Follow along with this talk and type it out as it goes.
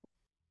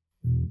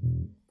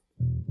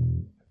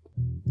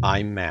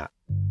I'm Matt,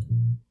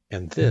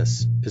 and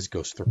this is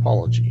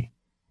Ghosthropology.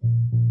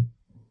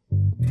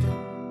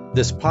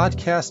 This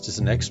podcast is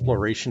an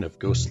exploration of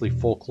ghostly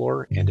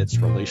folklore and its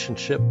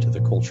relationship to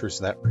the cultures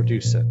that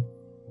produce it.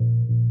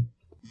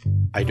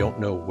 I don't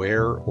know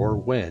where or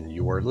when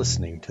you are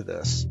listening to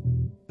this,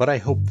 but I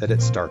hope that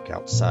it's dark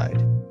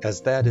outside,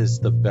 as that is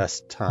the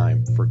best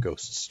time for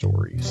ghost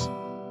stories.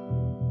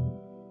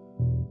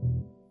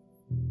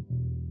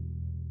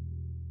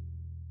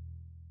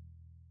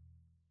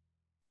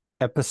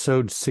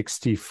 Episode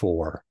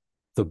 64,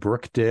 The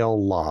Brookdale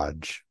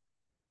Lodge.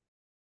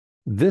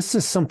 This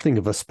is something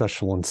of a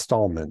special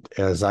installment,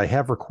 as I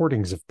have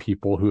recordings of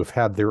people who have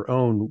had their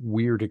own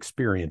weird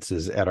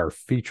experiences at our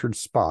featured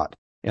spot,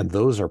 and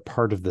those are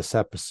part of this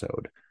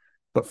episode.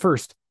 But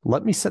first,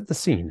 let me set the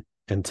scene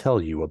and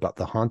tell you about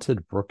the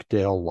haunted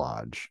Brookdale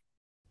Lodge.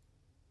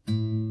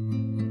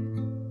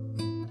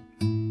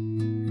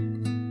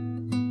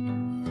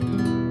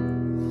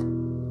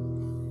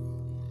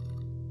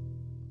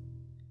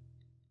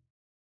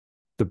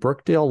 The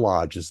Brookdale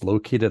Lodge is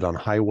located on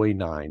Highway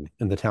 9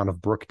 in the town of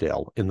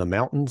Brookdale in the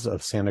mountains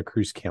of Santa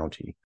Cruz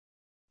County.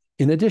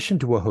 In addition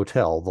to a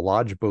hotel, the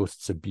lodge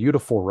boasts a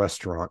beautiful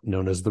restaurant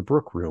known as the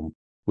Brook Room,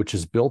 which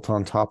is built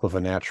on top of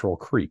a natural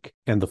creek,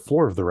 and the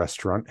floor of the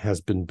restaurant has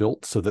been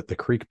built so that the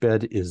creek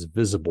bed is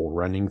visible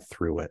running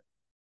through it.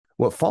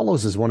 What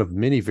follows is one of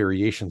many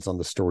variations on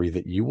the story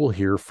that you will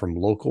hear from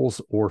locals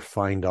or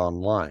find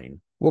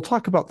online. We'll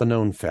talk about the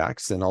known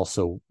facts and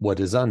also what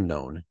is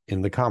unknown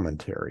in the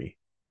commentary.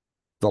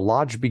 The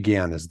lodge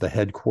began as the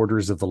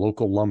headquarters of the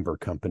local lumber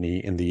company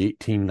in the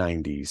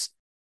 1890s.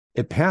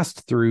 It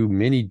passed through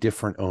many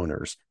different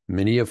owners,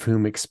 many of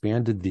whom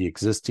expanded the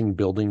existing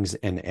buildings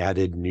and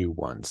added new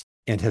ones,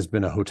 and has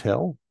been a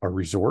hotel, a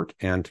resort,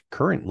 and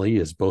currently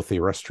is both a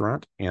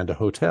restaurant and a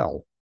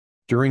hotel.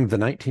 During the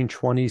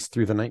 1920s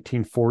through the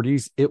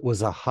 1940s, it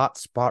was a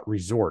hotspot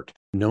resort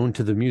known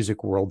to the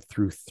music world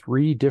through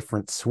 3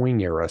 different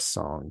swing-era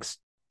songs,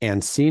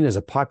 and seen as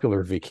a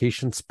popular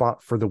vacation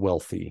spot for the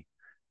wealthy.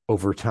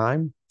 Over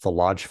time, the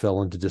lodge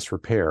fell into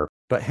disrepair,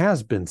 but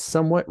has been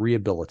somewhat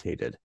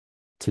rehabilitated.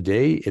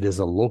 Today, it is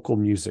a local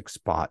music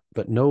spot,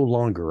 but no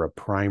longer a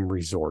prime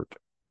resort.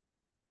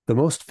 The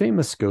most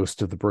famous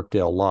ghost of the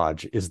Brookdale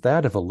Lodge is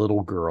that of a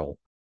little girl.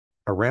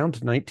 Around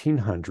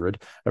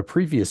 1900, a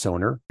previous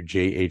owner,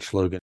 J.H.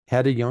 Logan,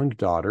 had a young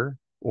daughter,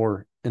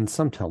 or in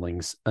some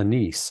tellings, a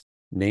niece,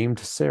 named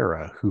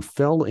Sarah, who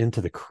fell into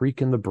the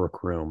creek in the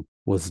Brook Room,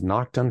 was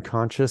knocked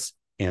unconscious,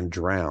 and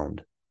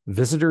drowned.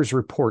 Visitors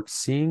report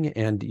seeing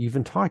and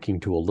even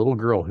talking to a little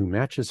girl who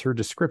matches her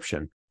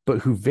description, but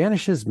who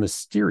vanishes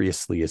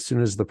mysteriously as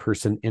soon as the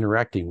person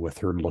interacting with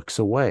her looks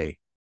away.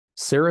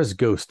 Sarah's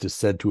ghost is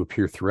said to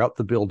appear throughout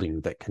the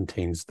building that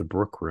contains the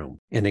Brook Room,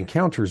 and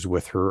encounters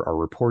with her are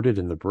reported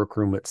in the Brook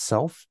Room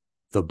itself,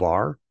 the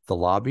bar, the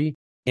lobby,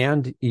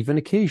 and even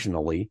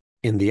occasionally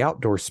in the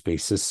outdoor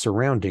spaces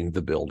surrounding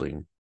the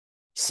building.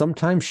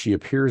 Sometimes she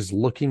appears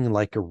looking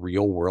like a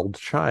real-world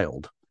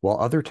child, while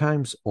other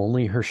times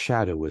only her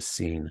shadow is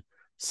seen.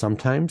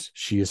 Sometimes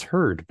she is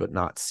heard but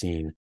not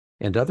seen,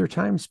 and other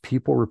times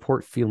people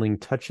report feeling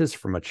touches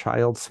from a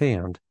child's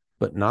hand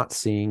but not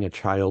seeing a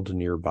child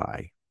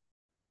nearby.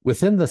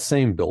 Within the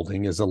same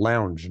building is a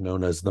lounge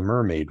known as the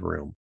Mermaid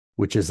Room,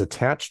 which is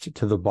attached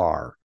to the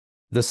bar.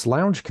 This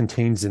lounge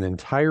contains an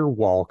entire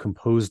wall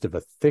composed of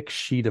a thick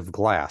sheet of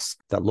glass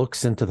that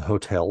looks into the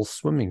hotel's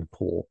swimming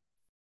pool.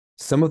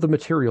 Some of the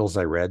materials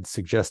I read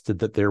suggested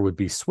that there would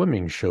be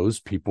swimming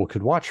shows people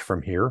could watch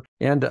from here,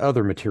 and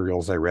other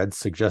materials I read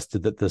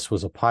suggested that this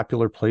was a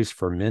popular place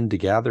for men to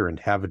gather and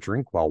have a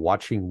drink while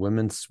watching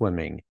women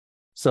swimming.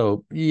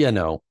 So,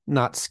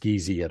 not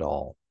skeezy at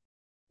all.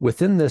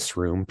 Within this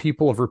room,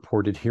 people have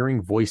reported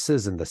hearing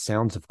voices and the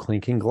sounds of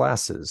clinking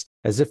glasses,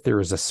 as if there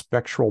is a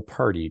spectral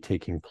party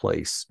taking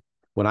place.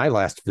 When I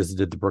last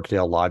visited the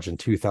Brookdale Lodge in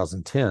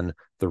 2010,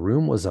 the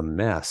room was a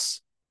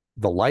mess.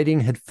 The lighting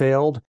had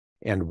failed,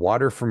 and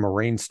water from a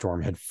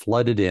rainstorm had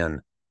flooded in.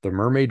 The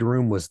Mermaid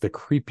Room was the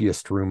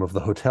creepiest room of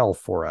the hotel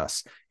for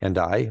us, and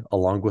I,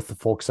 along with the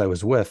folks I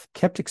was with,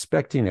 kept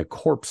expecting a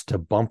corpse to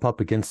bump up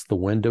against the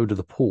window to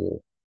the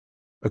pool.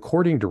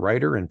 According to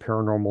writer and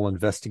paranormal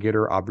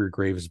investigator Aubrey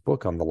Graves'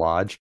 book on the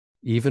lodge,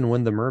 even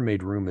when the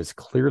Mermaid Room is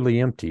clearly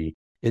empty,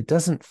 it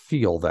doesn't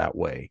feel that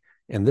way,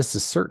 and this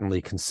is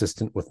certainly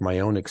consistent with my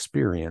own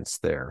experience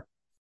there.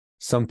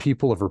 Some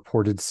people have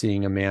reported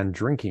seeing a man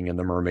drinking in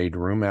the Mermaid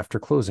Room after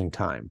closing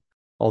time,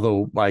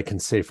 although I can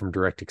say from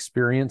direct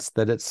experience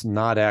that it's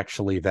not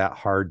actually that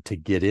hard to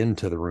get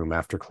into the room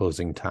after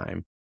closing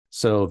time,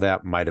 so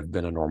that might have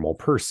been a normal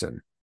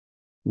person.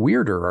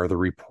 Weirder are the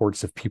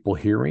reports of people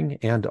hearing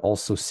and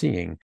also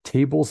seeing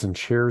tables and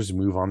chairs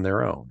move on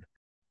their own.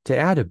 To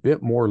add a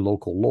bit more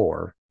local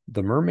lore,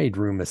 the Mermaid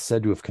Room is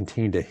said to have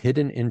contained a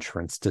hidden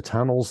entrance to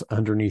tunnels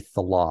underneath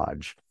the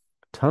lodge,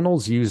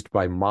 tunnels used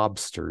by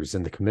mobsters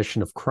in the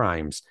commission of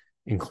crimes,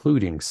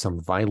 including some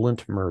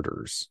violent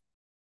murders.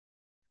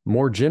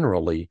 More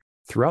generally,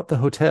 throughout the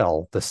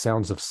hotel, the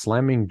sounds of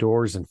slamming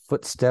doors and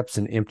footsteps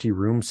in empty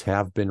rooms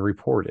have been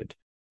reported.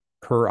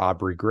 Per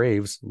Aubrey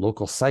Graves,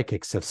 local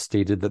psychics have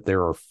stated that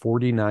there are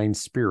 49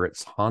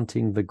 spirits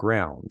haunting the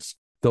grounds,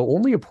 though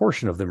only a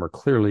portion of them are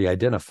clearly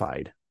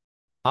identified.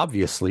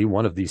 Obviously,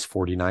 one of these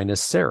 49 is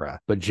Sarah,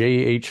 but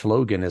J.H.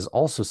 Logan is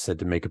also said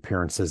to make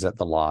appearances at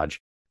the lodge,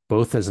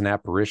 both as an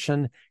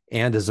apparition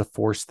and as a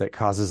force that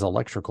causes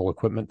electrical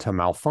equipment to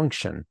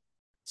malfunction.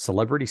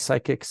 Celebrity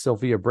psychic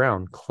Sylvia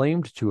Browne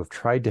claimed to have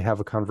tried to have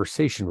a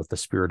conversation with the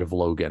spirit of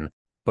Logan,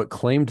 but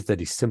claimed that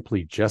he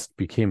simply just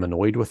became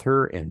annoyed with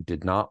her and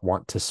did not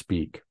want to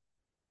speak.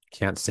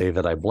 Can't say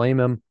that I blame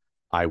him.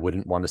 I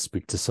wouldn't want to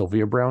speak to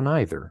Sylvia Browne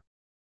either.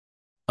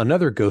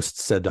 Another ghost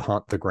said to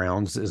haunt the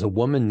grounds is a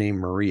woman named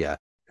Maria,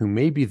 who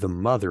may be the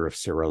mother of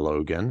Sarah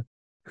Logan,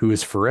 who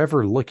is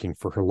forever looking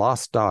for her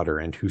lost daughter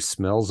and who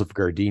smells of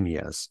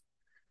gardenias.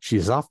 She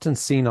is often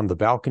seen on the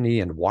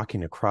balcony and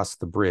walking across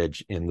the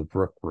bridge in the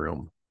Brook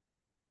Room.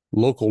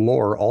 Local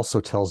lore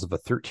also tells of a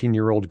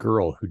 13-year-old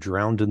girl who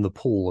drowned in the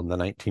pool in the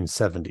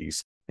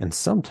 1970s, and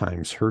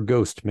sometimes her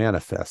ghost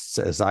manifests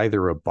as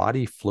either a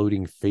body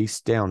floating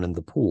face down in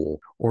the pool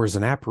or as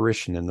an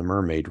apparition in the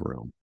mermaid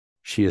room.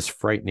 She is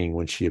frightening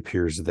when she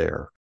appears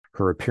there,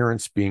 her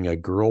appearance being a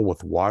girl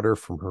with water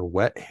from her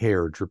wet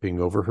hair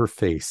dripping over her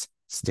face,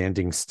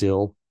 standing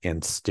still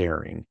and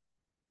staring.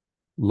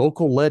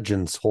 Local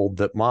legends hold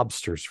that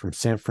mobsters from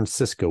San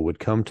Francisco would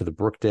come to the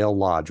Brookdale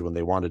Lodge when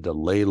they wanted to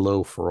lay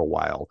low for a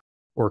while,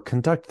 or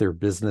conduct their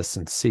business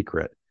in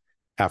secret.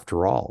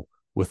 After all,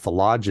 with the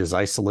lodge as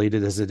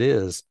isolated as it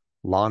is,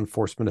 law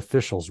enforcement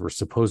officials were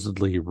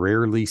supposedly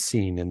rarely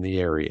seen in the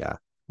area.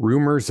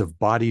 Rumors of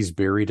bodies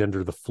buried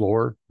under the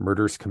floor,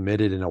 murders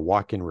committed in a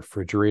walk-in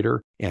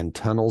refrigerator, and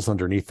tunnels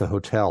underneath the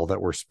hotel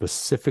that were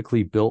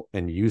specifically built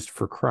and used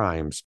for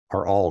crimes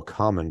are all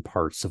common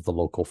parts of the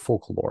local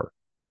folklore.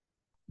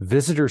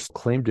 Visitors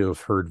claim to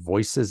have heard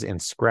voices and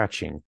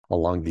scratching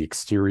along the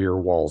exterior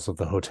walls of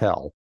the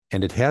hotel,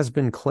 and it has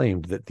been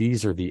claimed that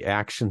these are the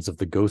actions of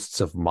the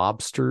ghosts of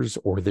mobsters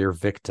or their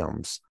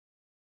victims.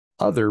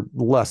 Other,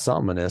 less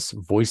ominous,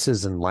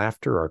 voices and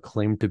laughter are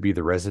claimed to be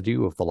the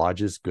residue of the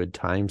lodge's good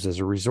times as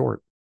a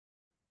resort.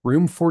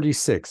 Room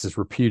 46 is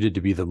reputed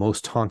to be the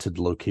most haunted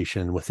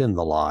location within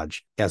the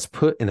lodge, as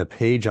put in a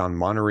page on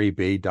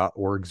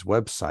MontereyBay.org's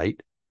website,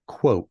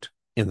 quote,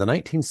 "In the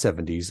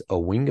 1970s, a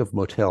wing of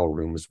motel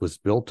rooms was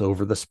built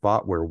over the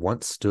spot where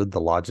once stood the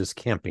lodge's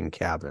camping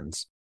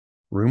cabins.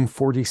 Room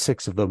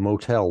 46 of the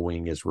motel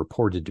wing is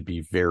reported to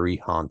be very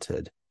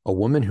haunted. A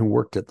woman who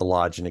worked at the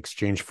lodge in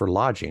exchange for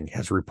lodging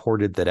has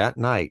reported that at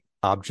night,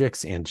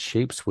 objects and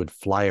shapes would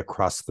fly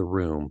across the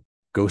room.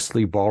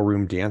 Ghostly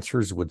ballroom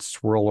dancers would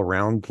swirl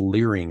around,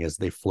 leering as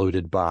they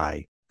floated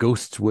by.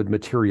 Ghosts would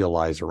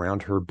materialize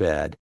around her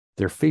bed,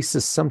 their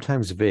faces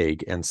sometimes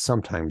vague and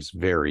sometimes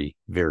very,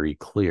 very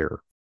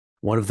clear.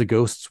 One of the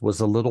ghosts was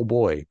a little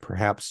boy,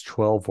 perhaps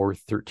 12 or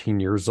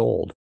 13 years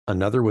old.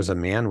 Another was a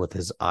man with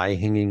his eye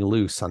hanging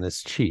loose on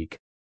his cheek,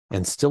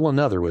 and still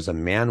another was a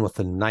man with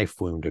a knife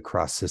wound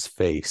across his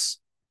face.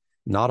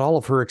 Not all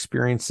of her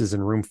experiences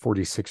in room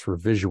 46 were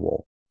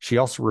visual. She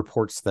also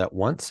reports that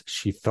once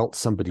she felt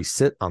somebody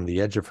sit on the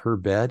edge of her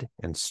bed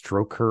and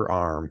stroke her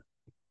arm."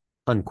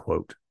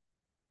 Unquote.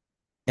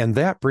 And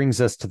that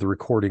brings us to the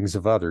recordings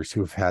of others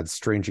who have had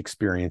strange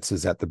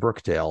experiences at the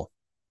Brookdale.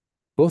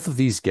 Both of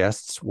these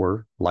guests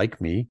were, like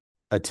me,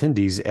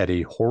 attendees at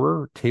a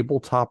horror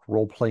tabletop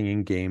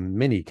role-playing game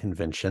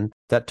mini-convention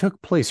that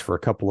took place for a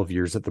couple of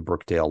years at the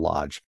Brookdale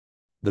Lodge.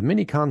 The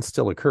mini-con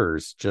still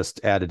occurs, just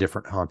at a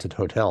different haunted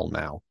hotel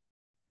now.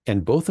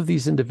 And both of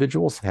these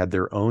individuals had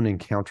their own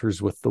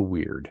encounters with the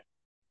weird.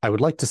 I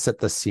would like to set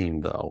the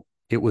scene, though.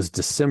 It was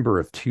December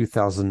of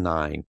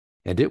 2009,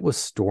 and it was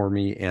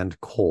stormy and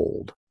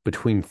cold.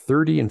 Between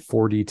 30 and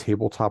 40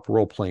 tabletop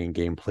role-playing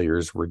game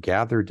players were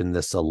gathered in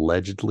this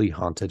allegedly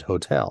haunted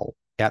hotel.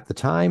 At the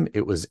time,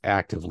 it was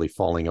actively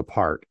falling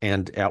apart,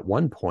 and at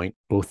one point,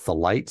 both the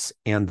lights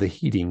and the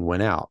heating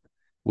went out,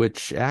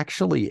 which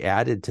actually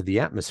added to the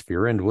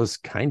atmosphere and was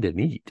kinda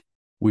neat.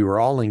 We were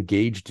all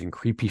engaged in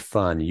creepy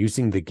fun,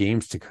 using the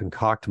games to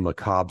concoct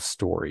macabre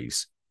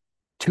stories.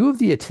 Two of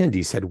the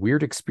attendees had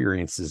weird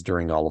experiences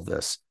during all of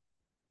this,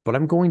 but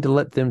I'm going to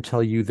let them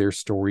tell you their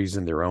stories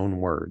in their own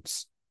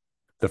words.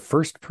 The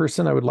first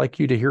person I would like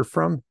you to hear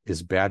from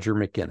is Badger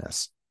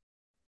McInnes.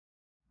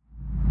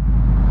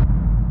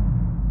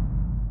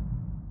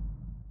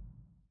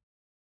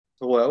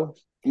 Hello,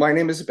 my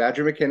name is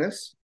Badger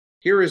McInnes.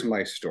 Here is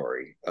my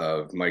story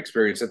of my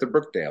experience at the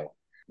Brookdale.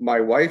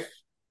 My wife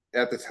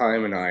at the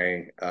time and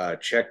I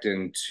checked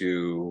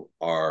into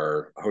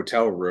our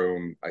hotel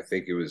room. I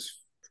think it was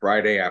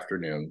Friday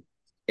afternoon,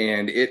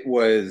 and it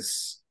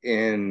was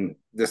in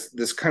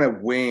this kind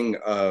of wing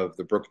of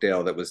the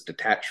Brookdale that was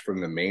detached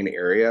from the main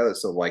area.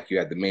 So, like, you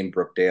had the main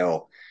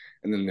Brookdale,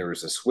 and then there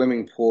was a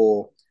swimming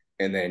pool,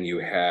 and then you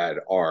had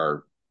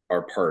our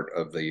part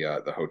of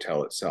the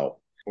hotel itself.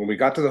 When we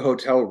got to the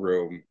hotel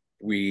room,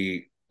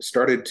 we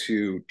started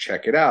to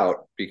check it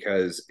out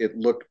because it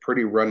looked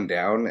pretty run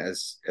down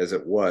as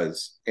it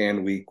was.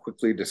 And we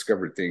quickly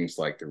discovered things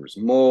like there was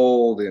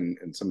mold and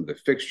some of the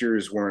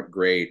fixtures weren't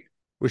great.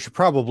 We should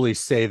probably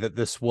say that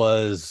this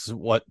was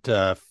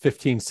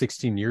 15,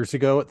 16 years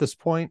ago at this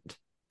point.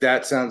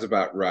 That sounds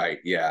about right.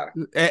 Yeah.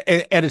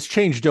 And it's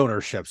changed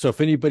ownership. So if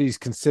anybody's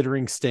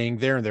considering staying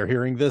there and they're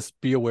hearing this,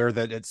 be aware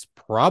that it's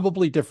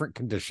probably different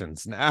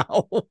conditions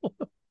now.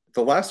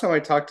 The last time I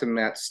talked to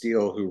Matt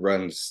Steele, who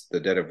runs the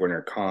Dead of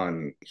Winter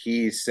Con,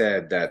 he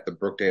said that the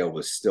Brookdale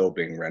was still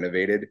being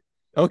renovated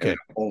and Okay.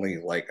 only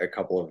like a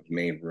couple of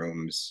main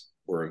rooms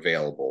were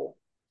available.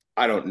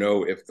 I don't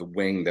know if the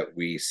wing that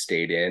we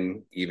stayed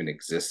in even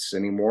exists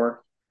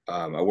anymore.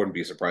 I wouldn't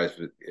be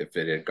surprised if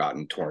it had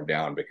gotten torn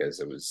down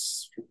because it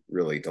was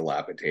really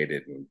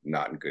dilapidated and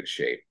not in good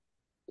shape.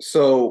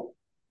 So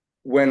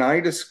when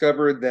I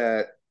discovered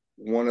that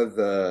one of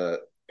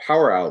the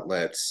power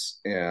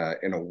outlets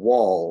in a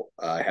wall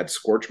had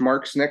scorch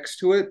marks next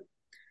to it,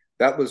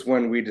 that was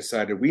when we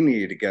decided we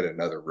needed to get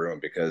another room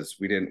because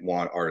we didn't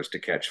want ours to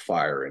catch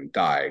fire and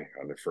die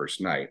on the first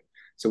night.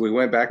 So we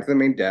went back to the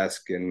main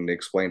desk and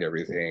explained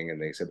everything.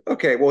 And they said,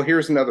 okay, well,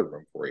 here's another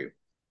room for you.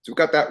 So we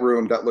got that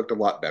room. That looked a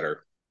lot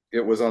better.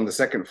 It was on the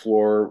second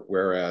floor,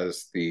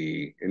 whereas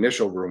the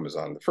initial room was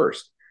on the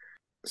first.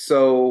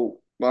 So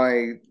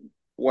my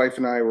wife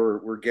and I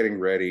were getting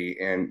ready,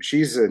 and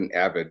she's an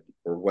avid,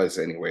 or was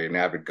anyway, an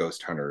avid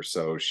ghost hunter.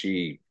 So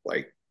she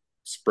like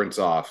sprints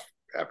off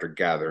after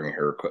gathering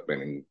her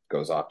equipment and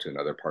goes off to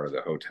another part of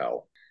the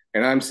hotel.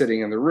 And I'm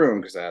sitting in the room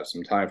because I have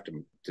some time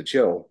to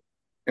chill.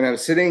 And I'm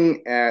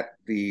sitting at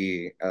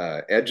the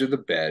edge of the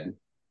bed,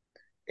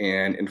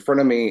 and in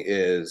front of me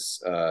is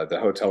the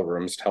hotel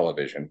room's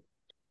television.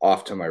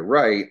 Off to my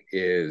right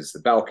is the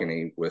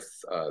balcony with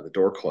the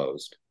door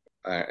closed,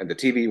 and the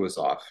TV was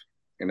off.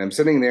 And I'm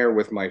sitting there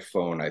with my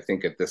phone. I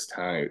think at this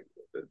time,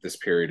 this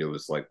period, it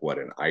was like what,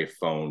 an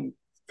iPhone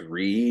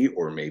 3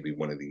 or maybe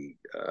one of the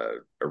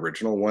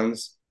original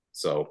ones.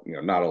 So,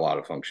 not a lot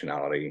of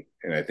functionality.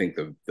 And I think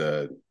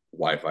the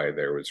Wi-Fi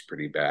there was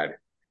pretty bad.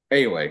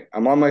 Anyway,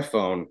 I'm on my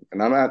phone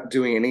and I'm not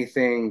doing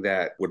anything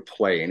that would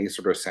play any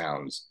sort of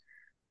sounds.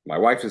 My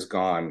wife is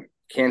gone,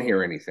 can't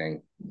hear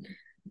anything.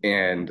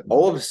 And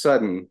all of a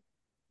sudden,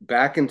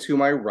 back and to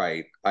my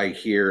right, I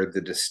hear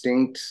the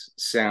distinct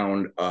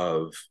sound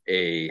of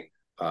a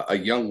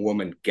young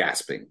woman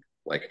gasping.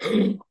 Like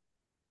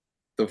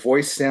the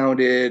voice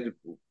sounded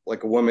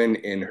like a woman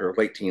in her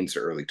late teens to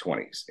early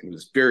 20s. It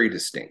was very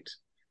distinct.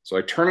 So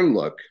I turn and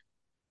look.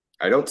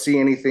 I don't see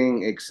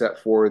anything except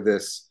for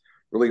this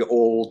really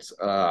old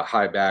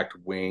high-backed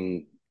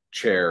wing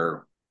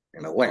chair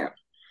and a lamp.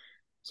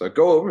 So I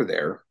go over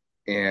there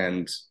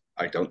and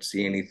I don't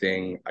see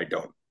anything. I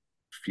don't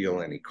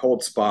feel any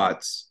cold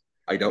spots.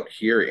 I don't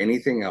hear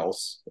anything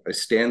else. I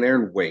stand there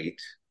and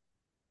wait.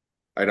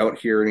 I don't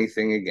hear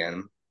anything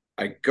again.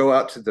 I go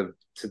out to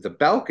the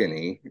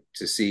balcony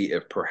to see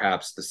if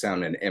perhaps the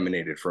sound had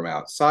emanated from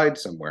outside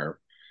somewhere,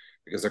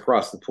 because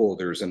across the pool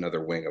there's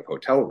another wing of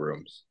hotel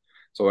rooms.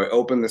 So I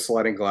open the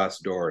sliding glass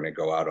door and I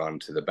go out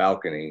onto the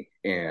balcony.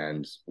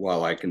 And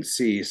while I can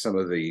see some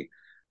of the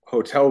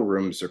hotel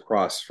rooms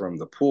across from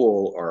the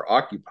pool are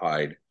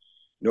occupied,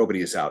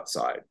 nobody is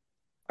outside.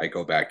 I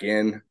go back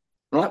in.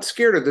 I'm not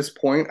scared at this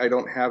point. I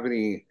don't have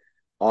any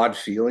odd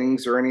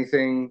feelings or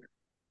anything.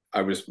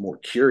 I was more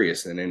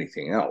curious than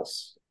anything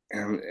else.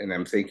 And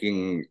I'm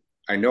thinking,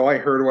 I know I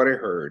heard what I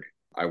heard.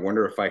 I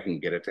wonder if I can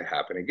get it to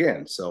happen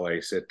again. So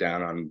I sit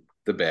down on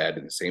the bed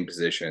in the same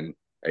position.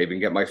 I even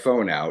get my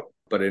phone out,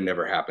 but it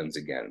never happens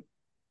again.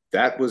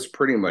 That was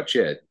pretty much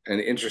it.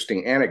 An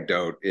interesting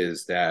anecdote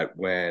is that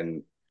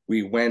when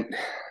we went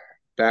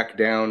back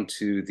down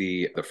to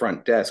the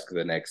front desk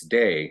the next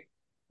day,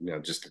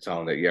 just to tell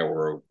them that, yeah,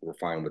 we're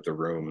fine with the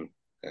room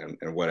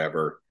and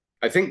whatever.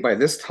 I think by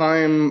this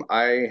time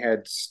I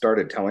had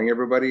started telling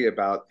everybody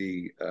about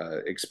the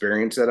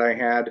experience that I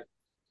had.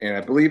 And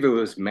I believe it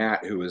was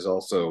Matt who was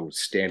also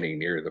standing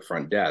near the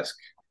front desk.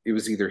 It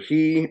was either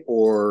he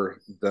or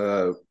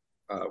the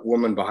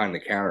woman behind the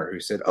counter who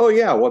said, oh,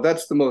 yeah, well,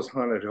 that's the most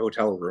haunted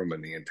hotel room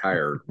in the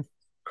entire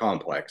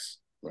complex.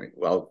 Like,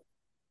 well,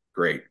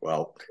 great.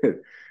 Well,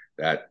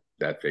 that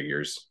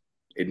figures.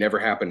 It never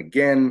happened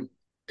again.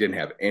 Didn't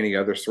have any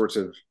other sorts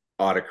of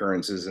odd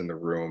occurrences in the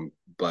room,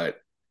 but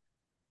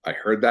I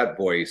heard that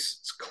voice.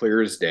 It's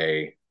clear as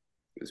day.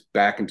 It was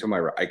back into my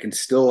right. I can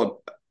still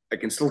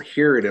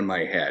hear it in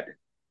my head.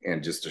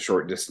 And just a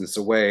short distance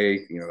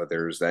away,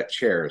 there's that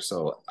chair.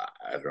 So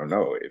I don't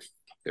know if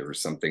there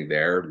was something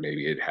there.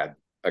 Maybe it had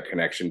a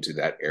connection to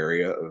that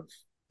area of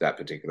that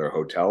particular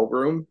hotel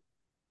room.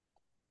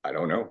 I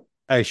don't know.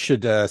 I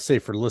should say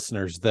for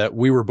listeners that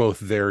we were both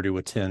there to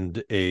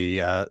attend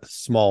a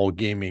small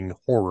gaming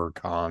horror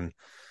con.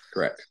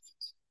 Correct.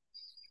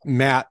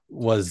 Matt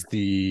was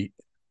the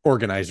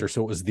organizer,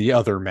 so it was the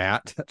other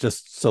Matt,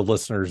 just so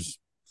listeners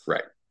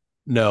right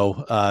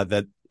know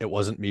that it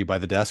wasn't me by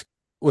the desk.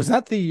 Was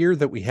that the year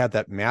that we had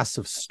that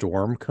massive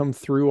storm come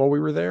through while we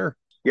were there?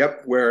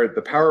 Yep, where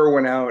the power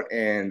went out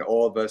and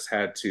all of us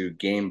had to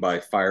game by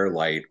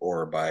firelight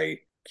or by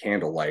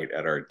candlelight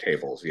at our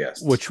tables.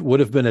 Yes. Which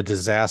would have been a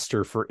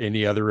disaster for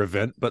any other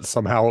event, but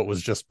somehow it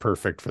was just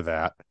perfect for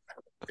that.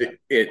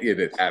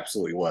 It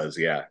absolutely was.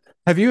 Yeah.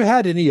 Have you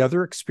had any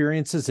other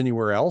experiences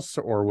anywhere else,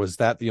 or was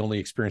that the only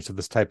experience of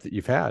this type that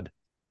you've had?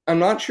 I'm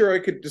not sure I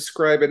could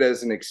describe it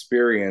as an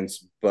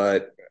experience,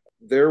 but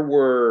there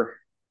were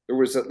there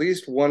was at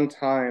least one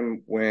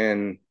time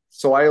when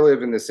so I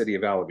live in the city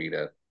of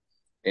Alameda,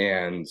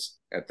 and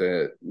at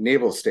the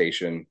naval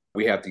station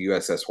we have the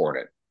USS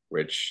Hornet,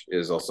 which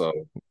is also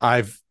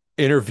I've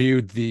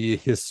interviewed the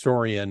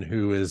historian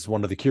who is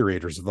one of the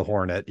curators of the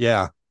Hornet.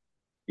 Yeah.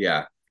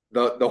 yeah.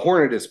 The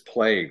Hornet is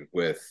plagued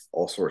with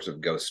all sorts of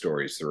ghost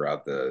stories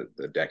throughout the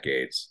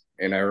decades.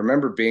 And I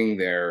remember being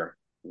there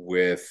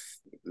with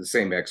the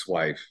same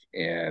ex-wife,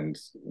 and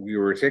we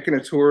were taking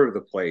a tour of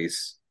the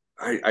place.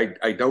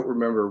 I don't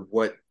remember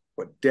what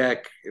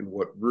deck and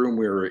what room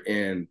we were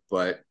in,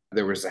 but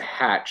there was a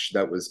hatch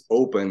that was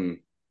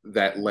open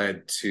that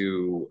led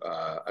to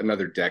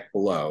another deck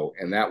below,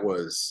 and that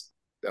was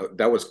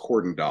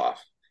cordoned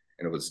off,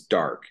 and it was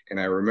dark. And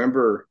I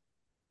remember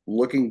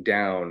looking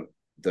down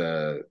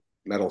the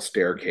metal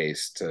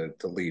staircase to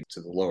lead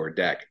to the lower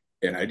deck,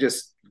 and I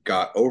just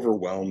got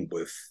overwhelmed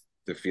with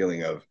the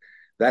feeling of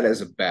that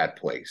is a bad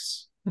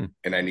place,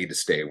 and I need to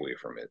stay away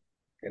from it.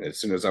 And as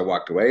soon as I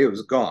walked away, it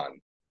was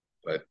gone.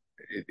 But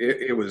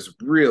it was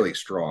really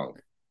strong.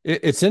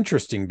 It's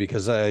interesting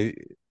because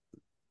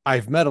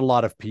I've met a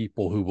lot of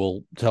people who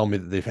will tell me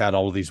that they've had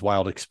all of these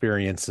wild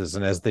experiences,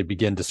 and as they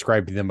begin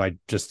describing them, I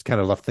just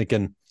kind of left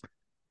thinking,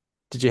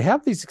 did you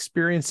have these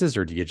experiences,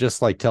 or do you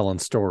just like telling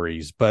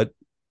stories? But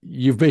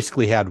you've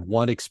basically had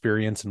one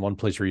experience in one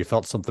place where you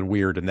felt something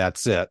weird, and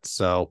that's it.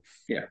 So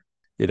Yeah.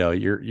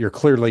 you're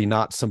clearly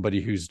not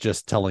somebody who's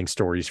just telling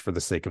stories for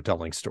the sake of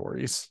telling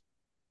stories.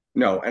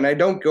 No, and I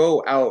don't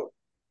go out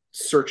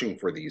searching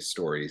for these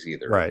stories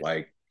either. Right.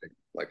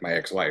 Like my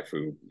ex-wife,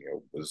 who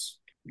was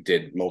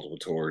did multiple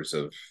tours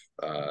of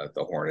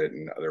the Hornet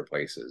and other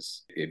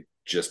places. It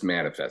just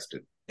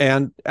manifested.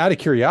 And out of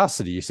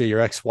curiosity, you say your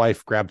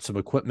ex-wife grabbed some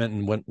equipment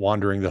and went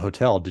wandering the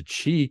hotel. Did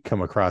she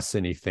come across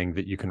anything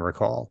that you can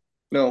recall?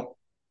 No.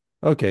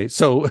 Okay,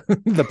 so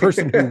the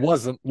person who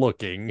wasn't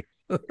looking.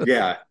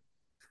 Yeah.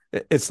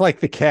 It's like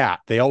the cat.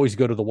 They always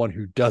go to the one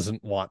who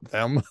doesn't want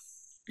them.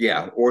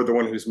 Yeah, or the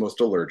one who's most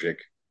allergic.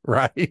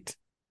 Right.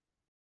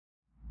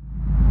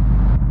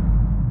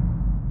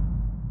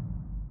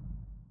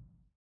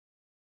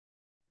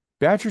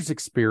 Badger's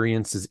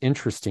experience is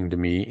interesting to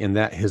me in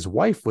that his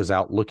wife was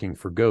out looking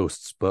for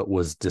ghosts but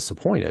was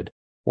disappointed,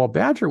 while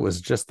Badger was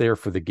just there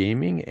for the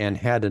gaming and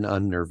had an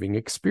unnerving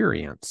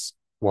experience.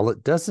 While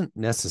it doesn't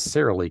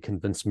necessarily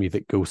convince me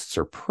that ghosts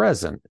are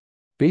present,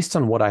 based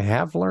on what I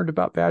have learned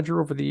about Badger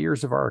over the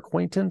years of our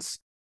acquaintance,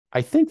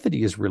 I think that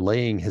he is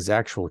relaying his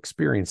actual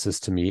experiences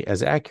to me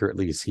as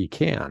accurately as he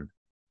can.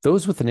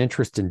 Those with an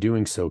interest in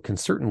doing so can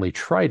certainly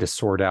try to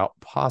sort out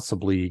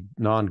possibly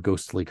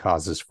non-ghostly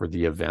causes for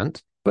the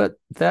event, but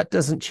that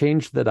doesn't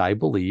change that I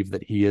believe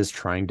that he is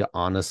trying to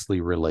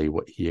honestly relay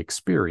what he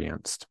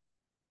experienced.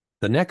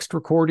 The next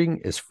recording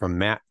is from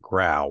Matt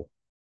Grau.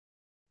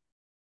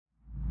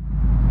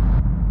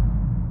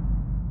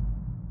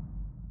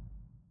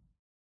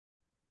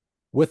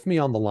 With me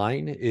on the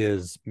line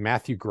is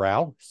Matthew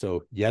Grau,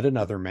 so yet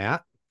another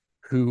Matt,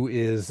 who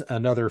is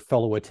another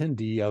fellow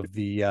attendee of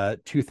the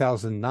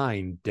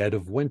 2009 Dead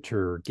of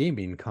Winter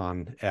Gaming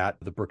Con at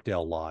the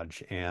Brookdale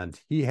Lodge. And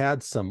he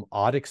had some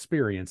odd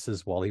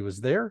experiences while he was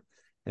there.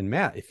 And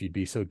Matt, if you'd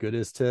be so good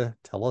as to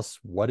tell us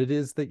what it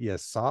is that you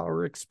saw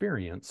or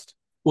experienced.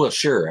 Well,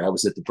 sure. I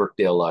was at the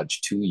Brookdale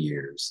Lodge 2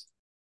 years.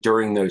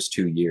 During those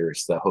 2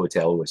 years, the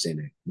hotel was in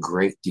a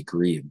great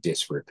degree of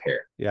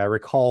disrepair. Yeah, I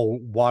recall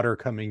water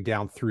coming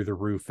down through the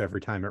roof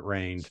every time it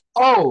rained.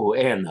 Oh,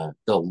 and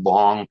the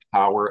long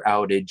power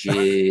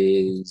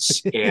outages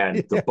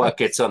and the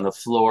buckets on the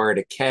floor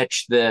to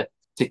catch the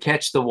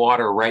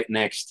water right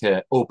next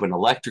to open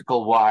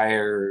electrical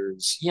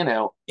wires.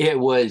 It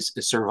was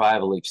a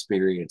survival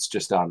experience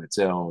just on its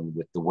own,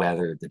 with the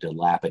weather, the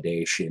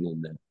dilapidation,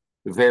 and the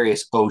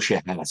various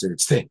OSHA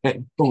hazards they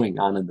had going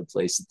on in the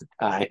place at the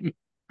time.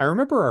 I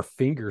remember our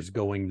fingers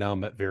going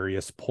numb at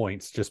various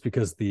points just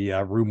because the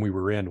room we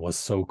were in was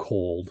so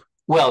cold.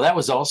 Well, that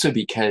was also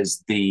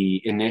because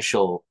the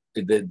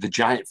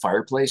giant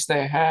fireplace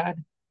they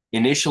had,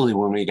 initially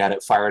when we got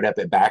it fired up,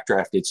 it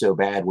backdrafted so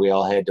bad we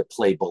all had to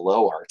play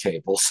below our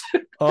tables.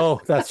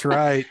 Oh, that's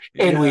right.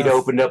 And we'd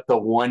opened up the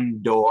one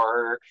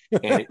door,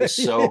 and it was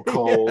so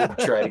cold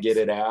trying to get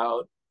it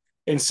out.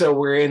 And so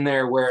we're in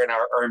there wearing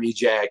our army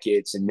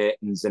jackets and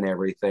mittens and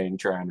everything,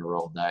 trying to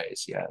roll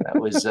dice. Yeah,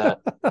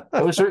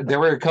 there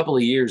were a couple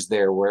of years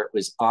there where it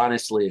was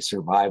honestly a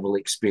survival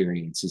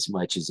experience as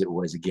much as it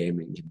was a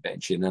gaming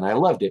convention. And I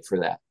loved it for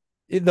that.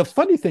 The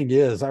funny thing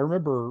is, I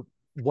remember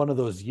one of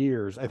those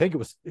years, I think it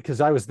was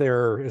because I was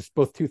there, it's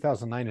both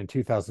 2009 and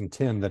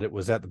 2010 that it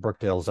was at the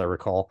Brookdale, as I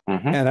recall.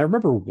 Mm-hmm. And I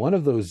remember one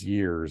of those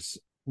years,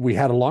 we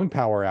had a long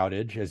power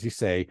outage, as you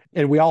say,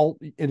 and we all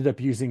ended up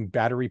using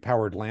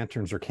battery-powered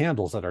lanterns or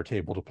candles at our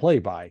table to play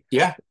by.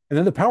 Yeah. And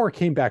then the power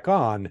came back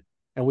on,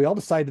 and we all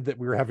decided that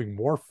we were having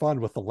more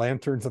fun with the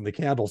lanterns and the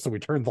candles, so we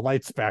turned the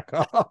lights back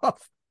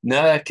off.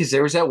 No, because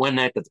there was that one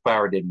night that the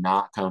power did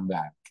not come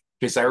back.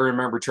 Because I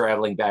remember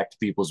traveling back to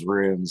people's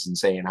rooms and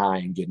saying hi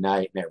and good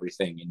night and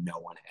everything, and no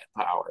one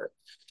had power.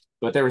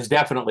 But there was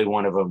definitely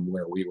one of them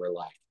where we were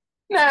like,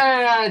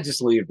 nah,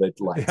 just leave the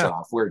lights Yeah.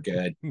 off. We're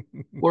good.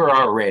 We're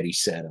already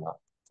set up.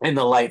 And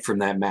the light from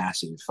that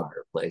massive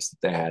fireplace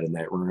that they had in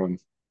that room.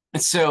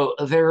 And so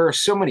there are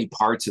so many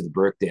parts of the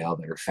Brookdale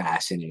that are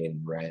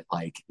fascinating, right?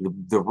 Like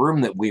the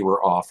room that we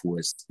were off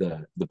was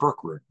the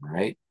Brook room,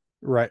 right?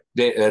 Right.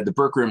 The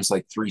Brook room's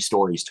like 3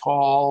 stories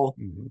tall.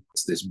 Mm-hmm.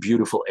 It's this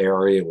beautiful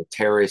area with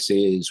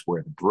terraces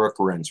where the brook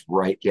runs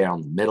right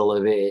down the middle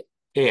of it.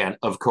 And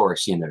of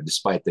course,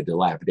 despite the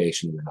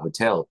dilapidation of the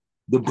hotel,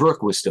 the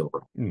brook was still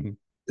running.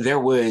 Mm-hmm. There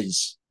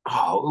was,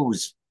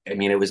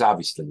 it was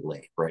obviously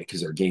late, right?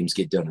 Because our games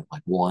get done at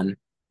like 1.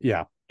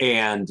 Yeah.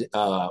 And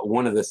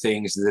one of the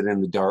things that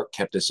in the dark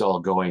kept us all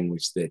going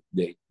was that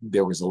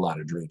there was a lot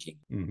of drinking.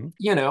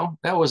 Mm-hmm.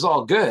 That was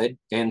all good.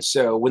 And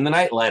so when the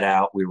night let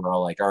out, we were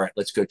all like, all right,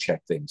 let's go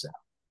check things out.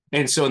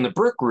 And so in the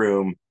Brook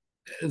room,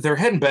 there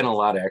hadn't been a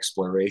lot of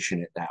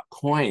exploration at that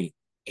point.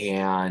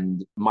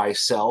 And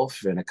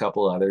myself and a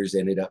couple others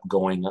ended up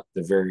going up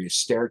the various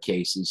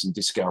staircases and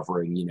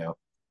discovering,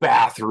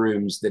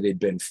 bathrooms that had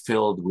been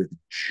filled with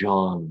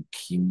junk,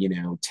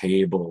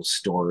 tables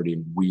stored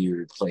in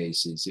weird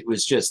places. It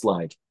was just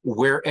like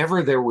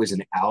wherever there was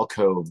an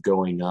alcove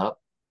going up,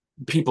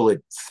 people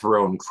had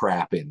thrown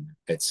crap in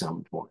at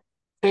some point.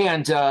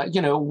 And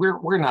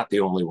we're not the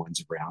only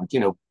ones around.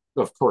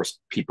 Of course,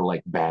 people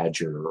like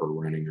Badger are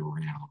running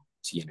around.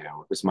 It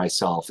was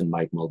myself and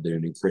Mike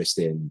Muldoon and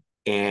Kristen.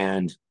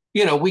 And,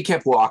 we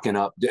kept walking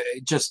up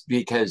just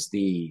because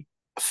the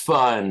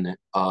fun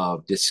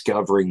of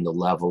discovering the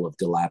level of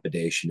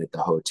dilapidation at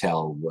the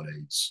hotel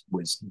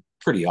was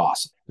pretty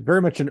awesome.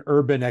 Very much an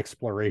urban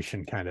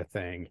exploration kind of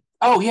thing.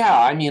 Oh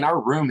yeah, I mean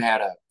our room had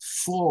a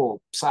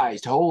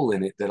full-sized hole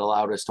in it that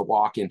allowed us to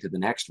walk into the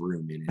next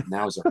room in it, and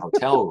that was our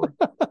hotel room.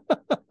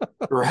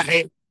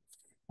 Right?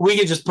 We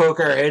could just poke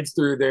our heads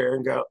through there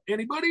and go,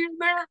 anybody in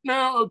there?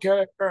 No,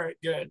 okay, all right,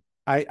 good.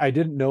 I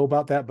didn't know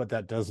about that, but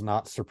that does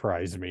not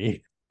surprise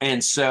me.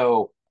 And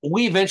so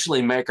we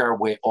eventually make our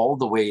way all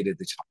the way to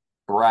the top,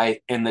 right?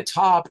 And the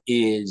top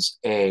is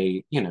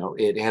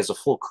it has a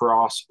full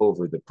cross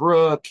over the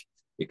brook.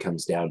 It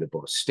comes down to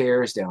both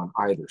stairs down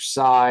either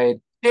side.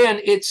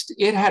 And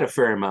it had a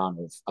fair amount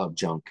of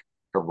junk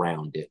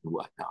around it and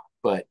whatnot.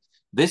 But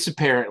this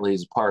apparently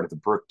is a part of the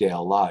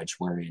Brookdale Lodge,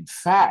 where in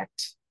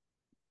fact,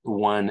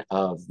 one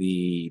of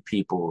the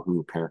people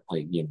who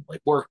apparently,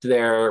 worked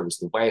there, was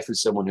the wife of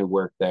someone who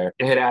worked there,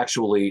 had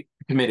actually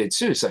committed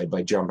suicide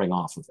by jumping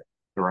off of it,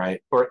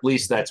 right? Or at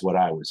least that's what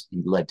I was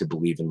led to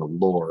believe in the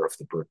lore of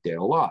the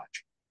Brookdale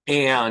Lodge.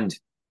 And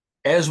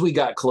as we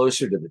got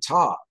closer to the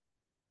top,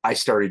 I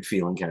started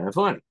feeling kind of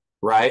funny,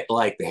 right?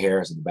 Like the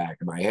hairs in the back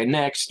of my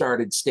neck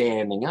started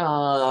standing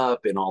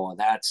up and all of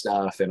that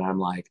stuff. And I'm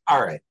like,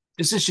 all right,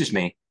 this is just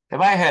me. Have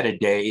I had a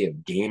day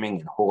of gaming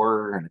and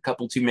horror and a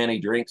couple too many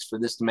drinks for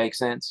this to make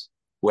sense?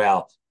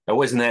 Well, I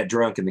wasn't that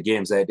drunk and the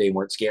games that day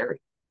weren't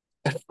scary.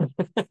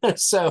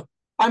 So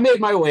I made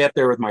my way up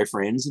there with my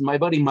friends, and my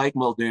buddy Mike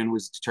Muldoon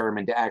was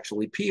determined to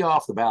actually pee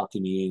off the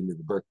balcony into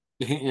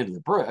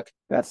the brook.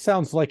 That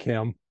sounds like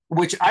him.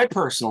 Which I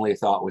personally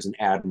thought was an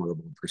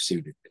admirable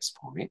pursuit at this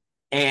point,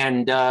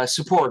 and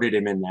supported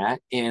him in that.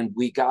 And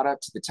we got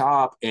up to the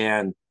top,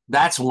 and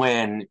that's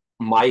when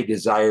my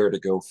desire to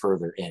go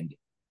further ended.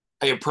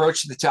 I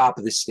approached the top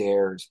of the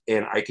stairs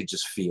and I could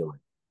just feel it,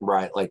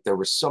 right? Like there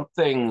was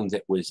something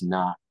that was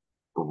not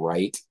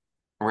right,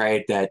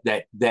 right?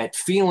 That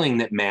feeling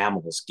that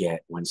mammals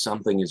get when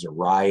something is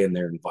awry in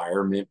their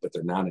environment, but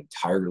they're not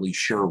entirely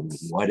sure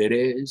what it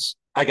is.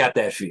 I got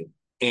that feeling.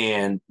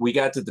 And we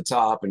got to the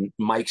top and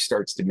Mike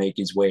starts to make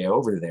his way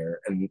over there.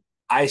 And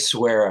I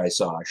swear I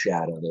saw a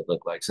shadow that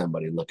looked like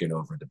somebody looking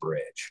over the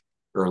bridge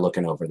or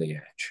looking over the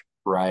edge,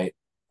 right?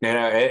 And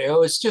it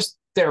was just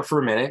there for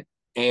a minute.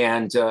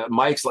 And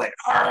Mike's like,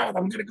 all right,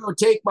 I'm going to go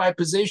take my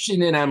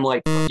position. And I'm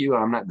like, fuck you,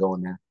 I'm not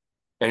going there.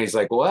 And he's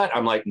like, what?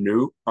 I'm like,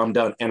 nope, I'm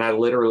done. And I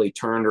literally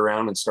turned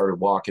around and started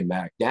walking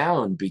back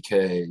down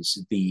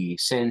because the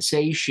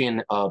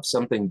sensation of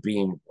something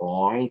being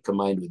wrong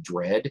combined with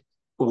dread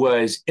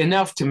was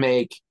enough to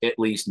make at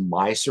least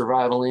my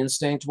survival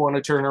instinct want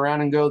to turn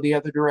around and go the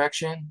other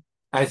direction.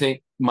 I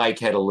think Mike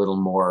had a little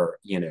more,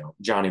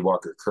 Johnny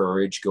Walker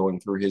courage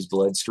going through his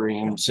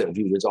bloodstream. So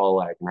he was all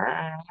like,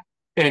 nah.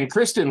 And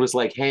Kristen was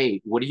like,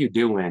 hey, what are you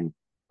doing?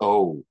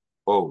 Oh,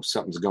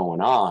 something's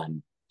going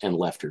on, and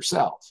left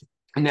herself.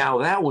 Now,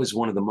 that was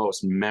one of the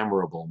most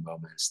memorable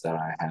moments that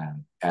I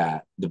had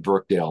at the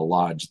Brookdale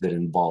Lodge that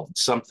involved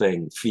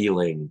something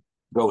feeling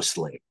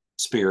ghostly,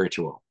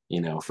 spiritual,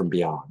 from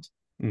beyond.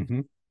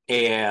 Mm-hmm.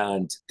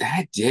 And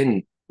that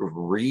didn't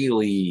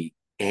really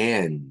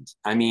end.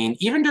 I mean,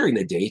 even during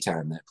the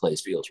daytime, that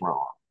place feels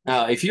wrong.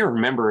 If you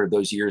remember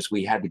those years,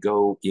 we had to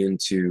go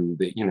into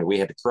we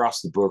had to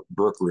cross the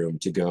brook room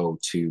to go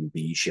to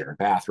the shared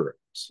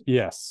bathrooms.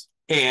 Yes.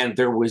 And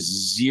there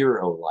was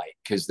zero light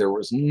because there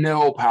was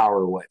no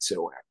power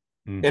whatsoever.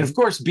 Mm-hmm. And of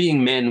course,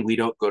 being men, we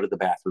don't go to the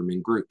bathroom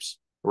in groups.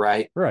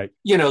 right? Right.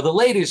 You know, the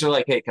ladies are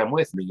like, hey, come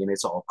with me. And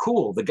it's all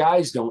cool. The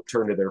guys don't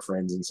turn to their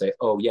friends and say,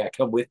 oh, yeah,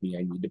 come with me.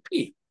 I need to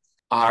pee.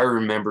 I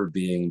remember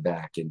being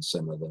back in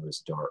some of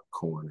those dark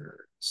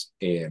corners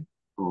and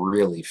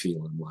really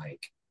feeling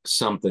like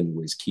something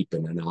was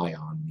keeping an eye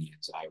on me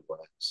as I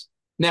was.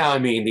 Now, I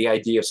mean, the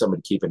idea of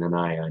somebody keeping an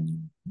eye on you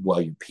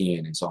while you're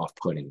peeing is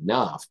off-putting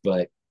enough,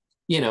 but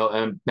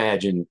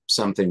imagine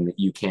something that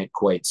you can't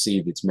quite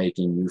see that's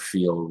making you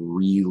feel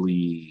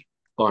really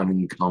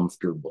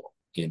uncomfortable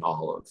in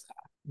all of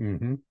that.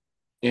 Mm-hmm.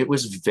 It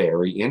was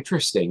very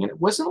interesting. And it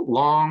wasn't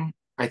long.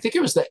 I think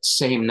it was that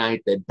same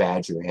night that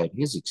Badger had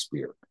his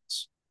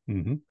experience.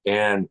 Mm-hmm.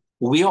 And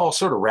we all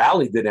sort of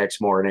rallied the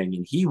next morning,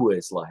 and he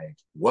was like,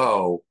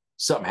 whoa,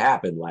 something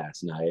happened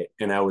last night.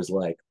 And I was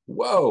like,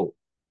 whoa,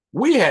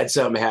 we had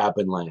something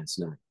happen last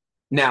night.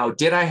 Now,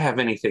 did I have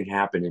anything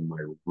happen in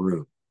my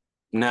room?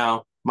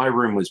 No, my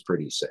room was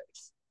pretty safe,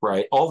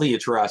 right? All the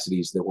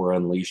atrocities that were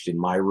unleashed in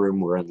my room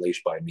were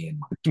unleashed by me and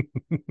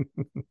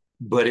Mike.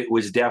 But it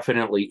was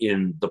definitely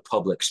in the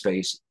public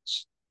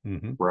spaces,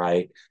 Mm-hmm.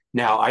 right?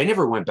 Now, I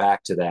never went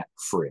back to that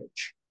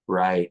fridge,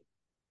 right?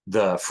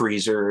 The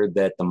freezer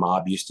that the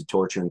mob used to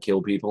torture and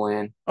kill people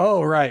in.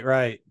 Oh,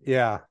 right.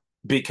 Yeah.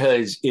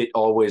 Because it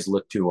always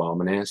looked too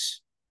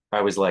ominous.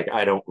 I was like,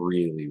 I don't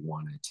really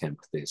want to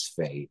tempt this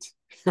fate,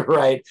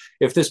 right?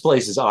 If this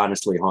place is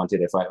honestly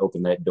haunted, if I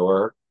open that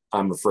door,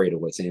 I'm afraid of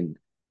what's in.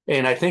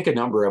 And I think a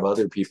number of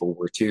other people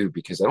were too,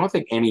 because I don't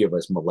think any of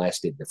us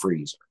molested the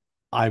freezer.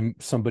 I'm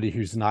somebody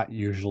who's not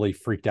usually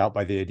freaked out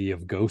by the idea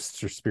of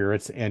ghosts or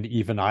spirits, and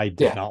even I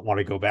did not want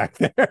to go back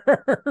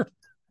there.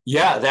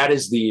 Yeah, that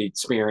is the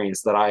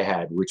experience that I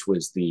had, which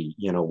was the,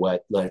 you know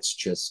what, let's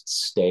just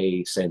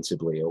stay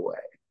sensibly away.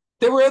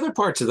 There were other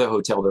parts of the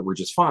hotel that were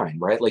just fine,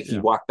 right? Like if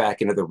you walk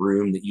back into the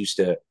room that used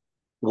to,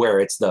 where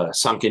it's the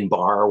sunken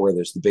bar, where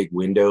there's the big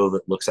window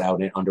that looks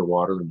out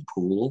underwater in the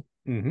pool.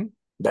 Mm-hmm.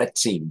 That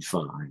seemed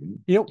fine.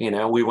 Yep. You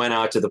know, we went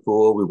out to the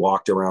pool, we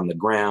walked around the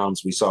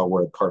grounds, we saw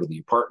where part of the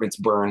apartments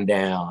burned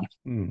down,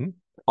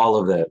 all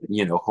of the,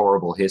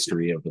 horrible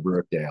history of the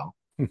Brookdale.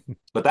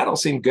 But that all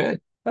seemed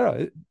good. I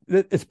don't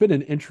know. It's been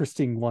an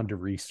interesting one to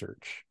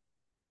research.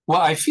 Well,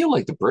 I feel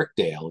like the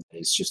Brookdale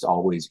is just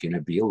always going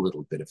to be a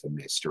little bit of a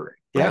mystery,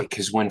 right?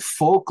 Because when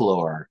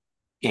folklore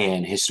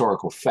and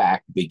historical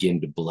fact begin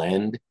to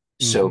blend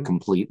so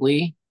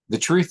completely, the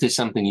truth is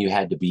something you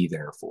had to be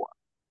there for.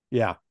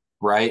 Yeah.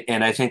 Right.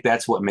 And I think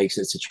that's what makes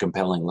it such a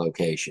compelling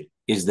location,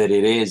 is that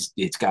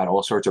it's got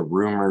all sorts of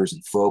rumors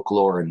and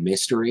folklore and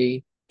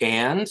mystery.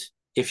 And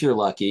if you're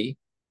lucky,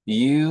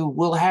 you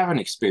will have an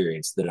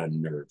experience that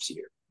unnerves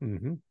you.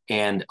 Mm-hmm.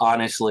 And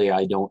honestly,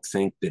 I don't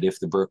think that if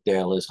the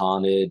Brookdale is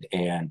haunted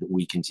and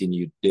we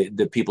continue,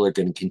 the people are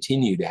going to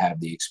continue to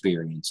have the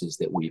experiences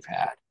that we've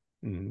had.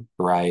 Mm-hmm.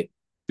 Right.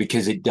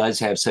 Because it does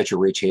have such a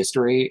rich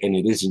history and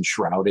it is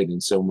enshrouded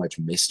in so much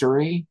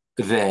mystery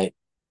that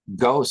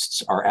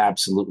ghosts are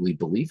absolutely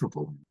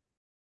believable.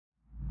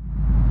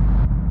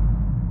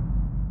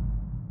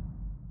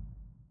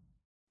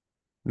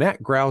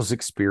 Matt Grau's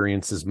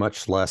experience is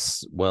much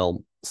less,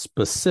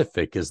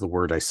 specific is the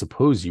word I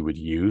suppose you would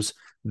use,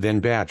 than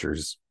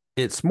Badger's.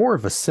 It's more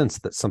of a sense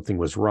that something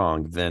was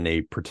wrong than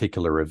a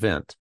particular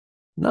event.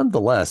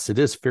 Nonetheless, it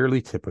is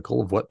fairly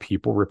typical of what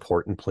people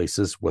report in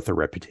places with a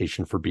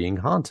reputation for being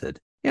haunted,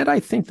 and I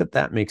think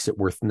that makes it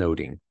worth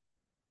noting.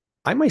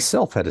 I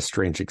myself had a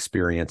strange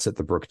experience at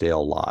the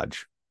Brookdale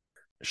Lodge.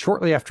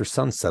 Shortly after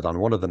sunset on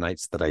one of the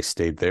nights that I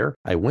stayed there,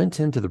 I went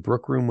into the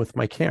Brook Room with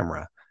my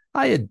camera.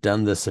 I had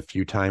done this a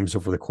few times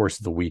over the course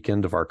of the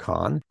weekend of our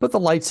con, but the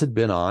lights had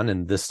been on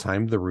and this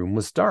time the room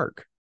was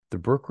dark. The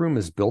Brook Room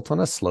is built on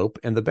a slope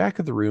and the back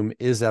of the room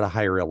is at a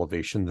higher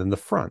elevation than the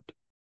front.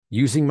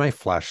 Using my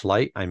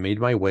flashlight, I made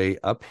my way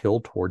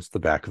uphill towards the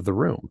back of the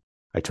room.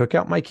 I took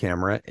out my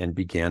camera and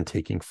began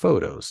taking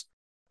photos.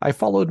 I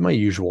followed my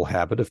usual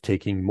habit of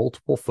taking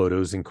multiple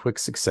photos in quick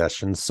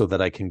succession so that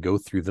I can go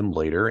through them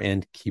later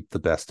and keep the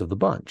best of the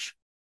bunch.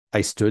 I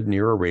stood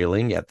near a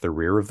railing at the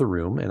rear of the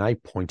room and I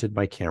pointed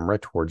my camera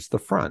towards the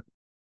front.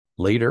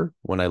 Later,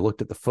 when I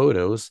looked at the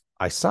photos,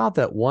 I saw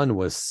that one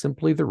was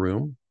simply the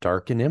room,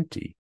 dark and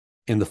empty.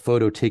 In the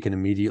photo taken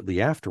immediately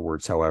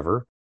afterwards,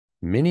 however,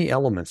 many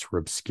elements were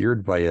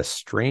obscured by a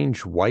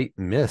strange white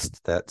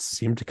mist that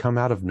seemed to come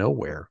out of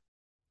nowhere.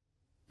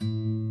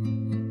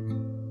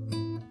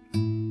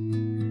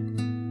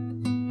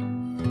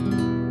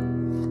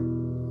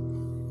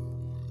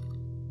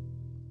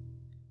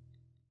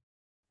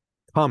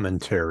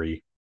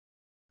 Commentary.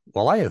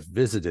 While I have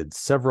visited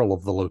several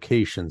of the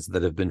locations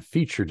that have been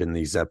featured in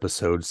these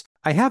episodes,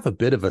 I have a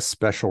bit of a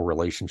special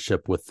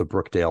relationship with the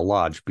Brookdale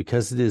Lodge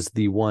because it is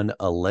the one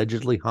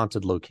allegedly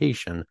haunted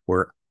location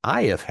where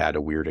I have had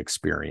a weird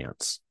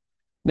experience.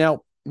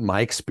 Now,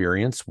 my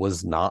experience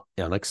was not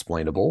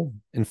unexplainable.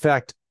 In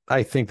fact,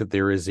 I think that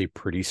there is a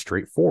pretty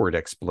straightforward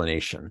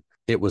explanation.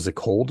 It was a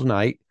cold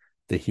night,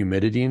 the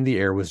humidity in the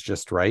air was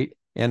just right,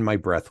 and my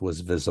breath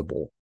was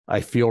visible. I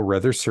feel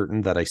rather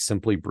certain that I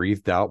simply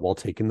breathed out while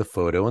taking the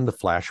photo and the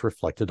flash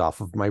reflected off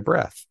of my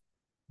breath.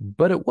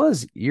 But it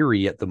was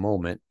eerie at the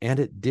moment, and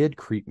it did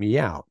creep me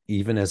out,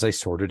 even as I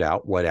sorted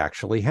out what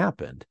actually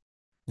happened.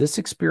 This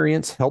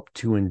experience helped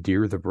to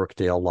endear the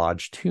Brookdale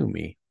Lodge to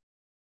me.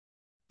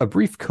 A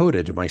brief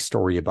coda to my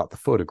story about the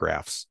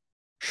photographs.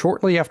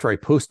 Shortly after I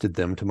posted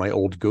them to my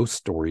old ghost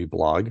story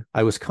blog,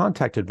 I was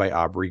contacted by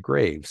Aubrey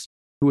Graves,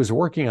 who was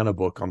working on a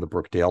book on the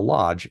Brookdale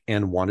Lodge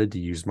and wanted to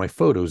use my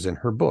photos in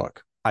her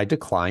book. I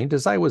declined,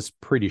 as I was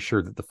pretty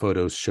sure that the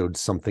photos showed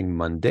something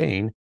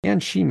mundane,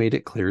 and she made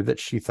it clear that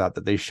she thought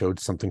that they showed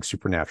something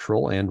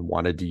supernatural and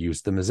wanted to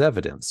use them as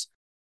evidence.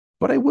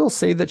 But I will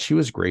say that she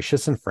was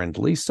gracious and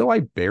friendly, so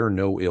I bear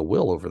no ill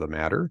will over the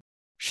matter.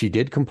 She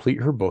did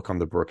complete her book on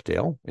the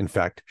Brookdale. In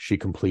fact, she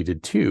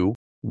completed two,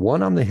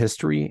 one on the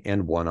history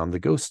and one on the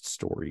ghost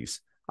stories.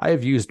 I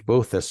have used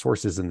both as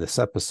sources in this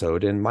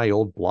episode, and my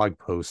old blog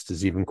post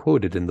is even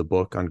quoted in the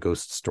book on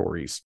ghost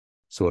stories.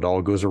 So it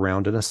all goes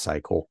around in a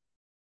cycle.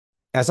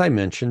 As I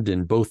mentioned,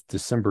 in both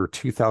December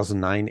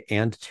 2009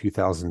 and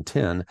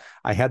 2010,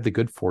 I had the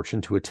good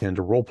fortune to attend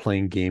a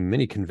role-playing game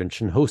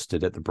mini-convention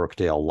hosted at the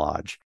Brookdale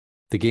Lodge.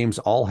 The games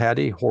all had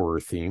a horror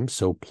theme,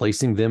 so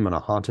placing them in a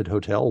haunted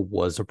hotel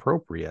was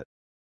appropriate.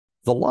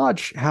 The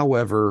lodge,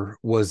 however,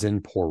 was in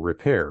poor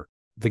repair.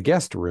 The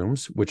guest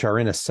rooms, which are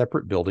in a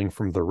separate building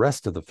from the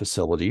rest of the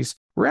facilities,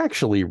 were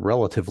actually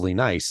relatively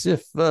nice,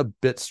 if a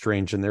bit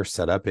strange in their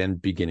setup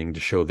and beginning to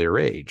show their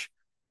age.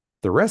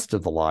 The rest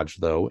of the lodge,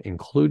 though,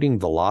 including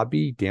the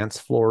lobby, dance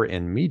floor,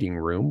 and meeting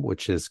room,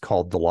 which is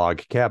called the log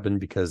cabin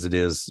because it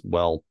is,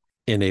 well,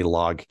 in a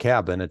log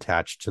cabin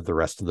attached to the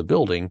rest of the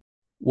building,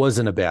 was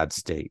in a bad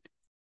state.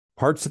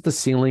 Parts of the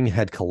ceiling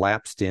had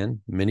collapsed in,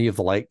 many of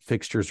the light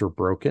fixtures were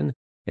broken,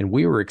 and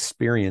we were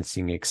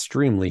experiencing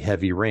extremely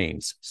heavy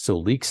rains, so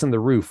leaks in the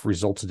roof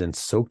resulted in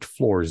soaked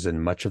floors in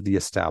much of the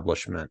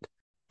establishment.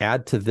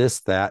 Add to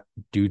this that,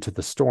 due to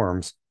the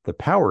storms, the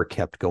power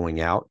kept going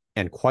out,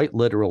 and quite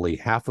literally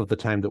half of the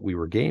time that we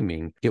were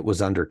gaming, it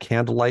was under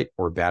candlelight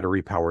or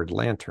battery-powered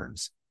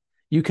lanterns.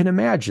 You can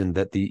imagine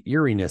that the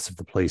eeriness of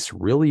the place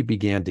really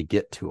began to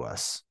get to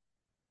us.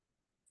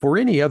 For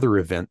any other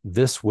event,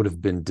 this would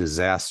have been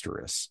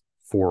disastrous.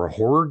 For a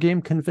horror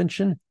game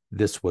convention,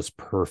 this was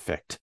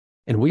perfect.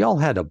 And we all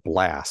had a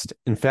blast.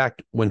 In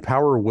fact, when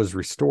power was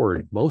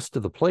restored, most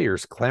of the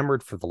players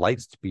clamored for the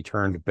lights to be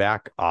turned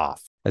back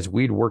off, as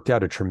we'd worked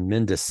out a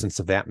tremendous sense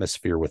of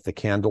atmosphere with the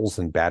candles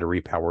and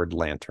battery-powered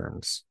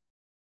lanterns.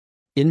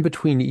 In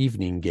between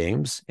evening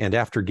games, and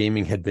after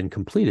gaming had been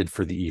completed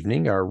for the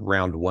evening,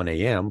 around 1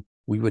 a.m.,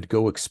 we would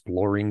go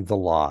exploring the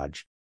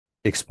lodge.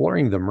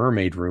 Exploring the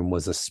mermaid room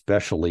was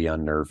especially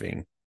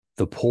unnerving.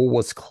 The pool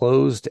was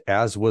closed,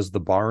 as was the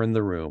bar in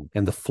the room,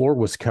 and the floor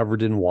was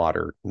covered in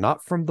water,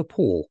 not from the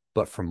pool,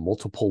 but from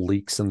multiple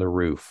leaks in the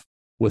roof.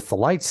 With the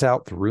lights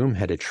out, the room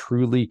had a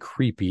truly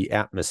creepy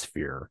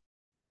atmosphere.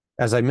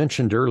 As I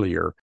mentioned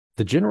earlier,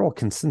 the general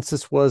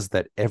consensus was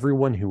that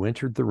everyone who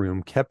entered the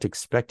room kept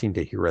expecting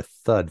to hear a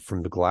thud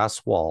from the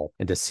glass wall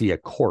and to see a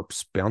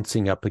corpse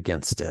bouncing up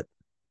against it.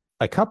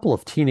 A couple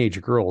of teenage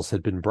girls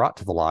had been brought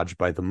to the lodge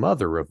by the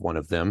mother of one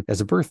of them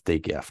as a birthday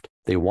gift.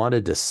 They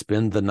wanted to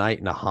spend the night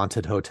in a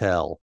haunted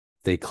hotel.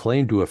 They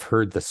claimed to have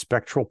heard the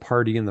spectral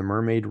party in the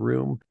mermaid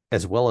room,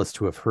 as well as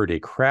to have heard a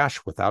crash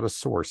without a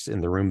source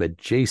in the room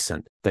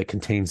adjacent that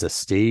contains a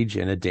stage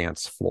and a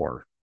dance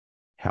floor.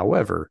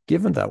 However,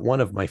 given that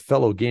one of my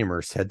fellow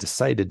gamers had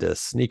decided to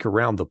sneak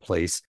around the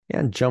place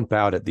and jump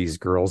out at these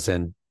girls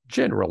and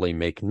generally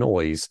make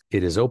noise,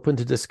 it is open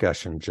to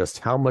discussion just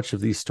how much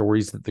of these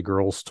stories that the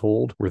girls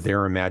told were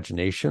their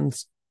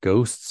imaginations,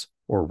 ghosts,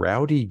 or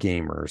rowdy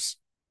gamers.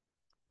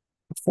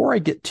 Before I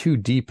get too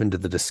deep into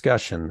the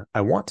discussion,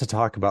 I want to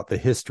talk about the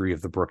history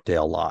of the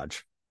Brookdale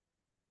Lodge.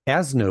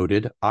 As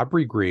noted,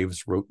 Aubrey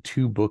Graves wrote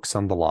 2 books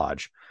on the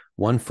lodge,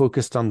 one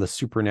focused on the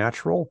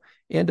supernatural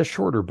and a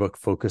shorter book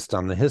focused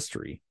on the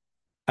history.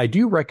 I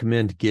do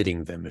recommend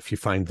getting them if you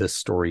find this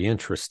story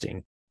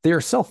interesting. They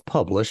are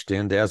self-published,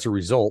 and as a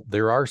result,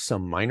 there are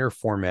some minor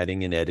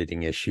formatting and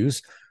editing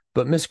issues,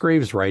 but Miss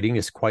Graves' writing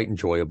is quite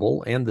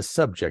enjoyable, and the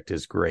subject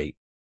is great.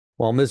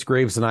 While Ms.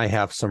 Graves and I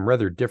have some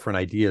rather different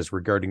ideas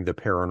regarding the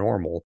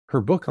paranormal,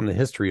 her book on the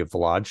history of the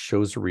lodge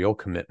shows a real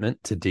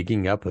commitment to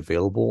digging up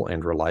available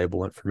and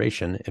reliable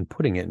information and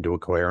putting it into a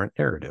coherent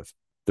narrative.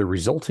 The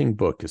resulting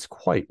book is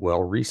quite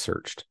well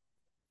researched.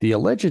 The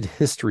alleged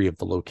history of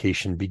the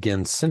location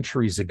begins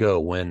centuries ago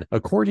when,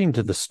 according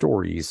to the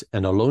stories,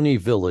 an Ohlone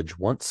village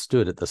once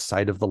stood at the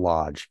site of the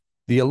lodge.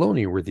 The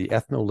Ohlone were the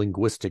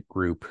ethno-linguistic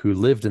group who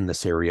lived in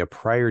this area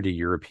prior to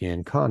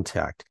European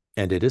contact,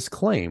 and it is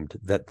claimed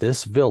that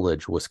this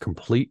village was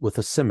complete with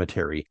a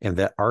cemetery and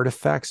that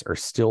artifacts are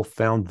still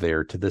found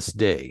there to this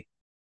day.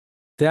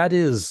 That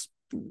is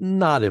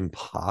not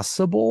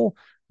impossible,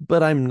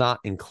 but I'm not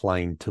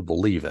inclined to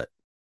believe it.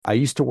 I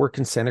used to work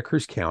in Santa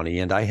Cruz County,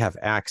 and I have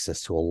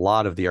access to a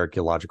lot of the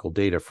archaeological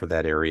data for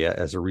that area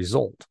as a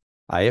result.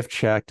 I have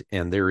checked,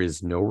 and there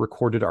is no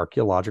recorded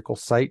archaeological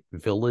site,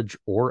 village,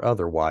 or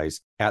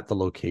otherwise at the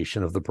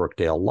location of the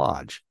Brookdale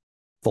Lodge.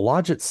 The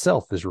lodge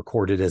itself is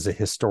recorded as a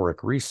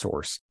historic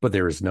resource, but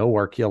there is no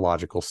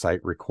archaeological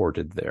site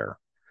recorded there.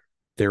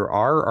 There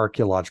are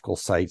archaeological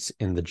sites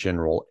in the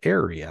general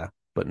area,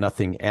 but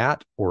nothing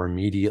at or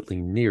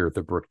immediately near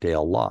the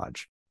Brookdale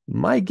Lodge.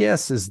 My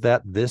guess is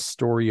that this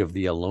story of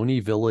the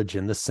Ohlone village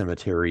and the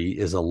cemetery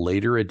is a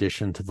later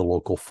addition to the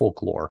local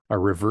folklore, a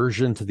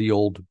reversion to the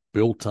old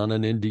built on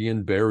an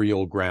Indian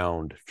burial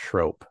ground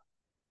trope.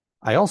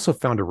 I also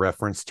found a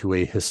reference to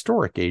a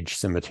historic age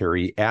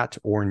cemetery at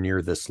or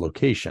near this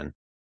location,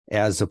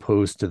 as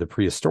opposed to the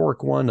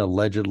prehistoric one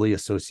allegedly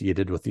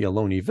associated with the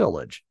Ohlone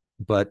village.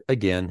 But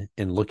again,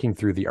 in looking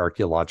through the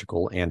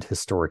archaeological and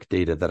historic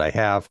data that I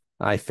have,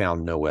 I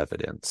found no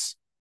evidence.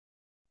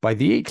 By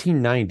the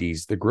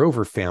 1890s, the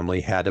Grover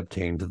family had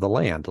obtained the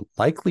land,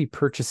 likely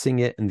purchasing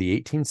it in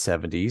the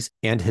 1870s,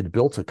 and had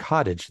built a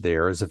cottage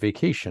there as a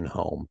vacation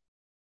home.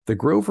 The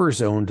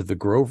Grovers owned the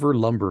Grover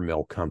Lumber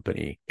Mill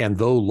Company, and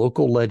though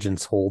local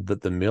legends hold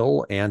that the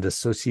mill and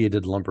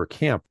associated lumber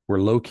camp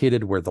were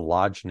located where the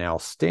lodge now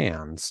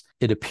stands,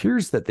 it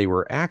appears that they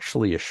were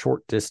actually a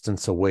short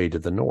distance away to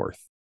the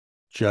north.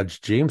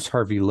 Judge James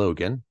Harvey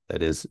Logan,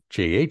 that is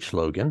J.H.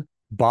 Logan,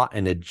 bought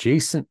an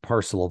adjacent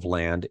parcel of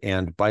land,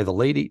 and by the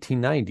late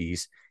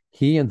 1890s,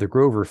 he and the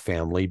Grover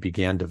family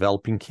began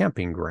developing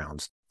camping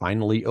grounds,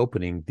 finally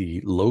opening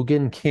the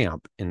Logan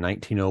Camp in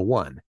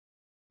 1901.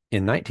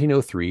 In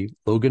 1903,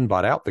 Logan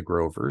bought out the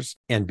Grovers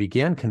and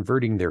began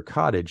converting their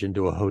cottage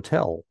into a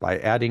hotel by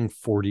adding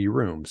 40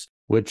 rooms,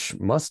 which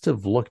must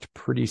have looked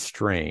pretty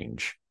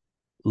strange.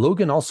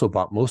 Logan also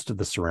bought most of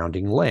the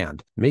surrounding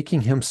land,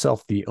 making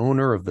himself the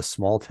owner of the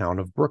small town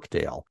of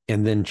Brookdale,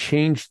 and then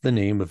changed the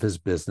name of his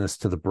business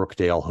to the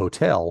Brookdale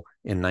Hotel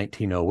in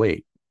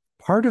 1908.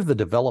 Part of the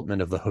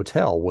development of the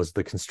hotel was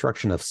the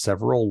construction of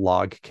several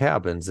log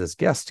cabins as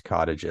guest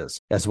cottages,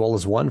 as well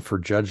as one for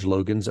Judge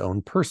Logan's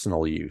own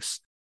personal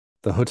use.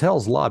 The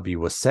hotel's lobby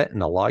was set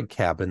in a log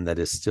cabin that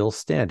is still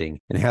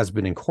standing and has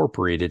been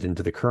incorporated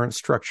into the current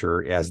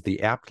structure as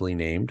the aptly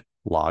named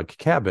Log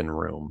Cabin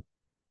Room.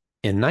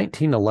 In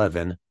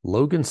 1911,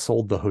 Logan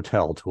sold the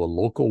hotel to a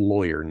local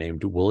lawyer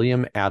named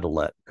William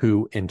Adelet,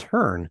 who, in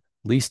turn,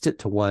 leased it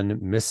to one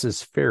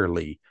Mrs.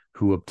 Fairley,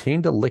 who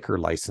obtained a liquor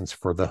license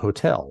for the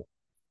hotel.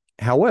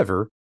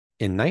 However,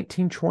 in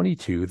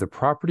 1922, the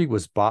property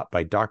was bought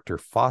by Dr.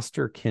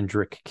 Foster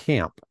Kendrick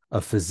Camp, a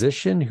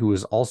physician who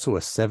was also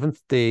a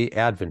Seventh-day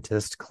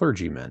Adventist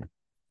clergyman.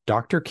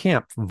 Dr.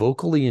 Camp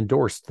vocally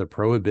endorsed the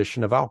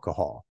prohibition of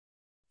alcohol.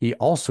 He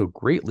also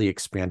greatly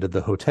expanded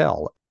the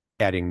hotel,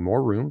 adding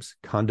more rooms,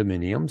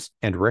 condominiums,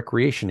 and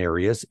recreation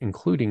areas,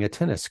 including a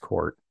tennis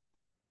court.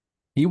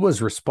 He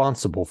was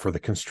responsible for the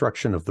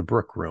construction of the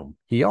Brook Room.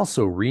 He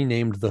also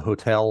renamed the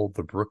hotel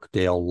the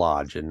Brookdale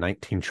Lodge in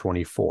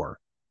 1924.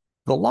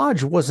 The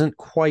lodge wasn't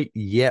quite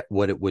yet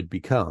what it would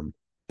become,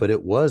 but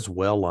it was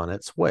well on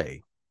its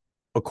way.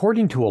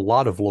 According to a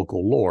lot of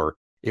local lore,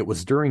 it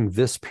was during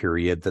this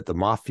period that the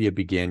mafia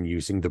began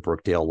using the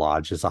Brookdale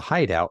Lodge as a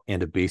hideout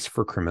and a base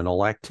for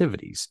criminal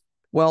activities.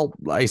 Well,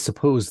 I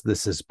suppose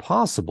this is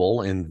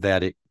possible in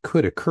that it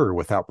could occur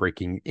without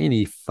breaking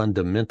any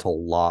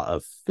fundamental law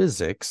of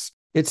physics.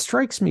 It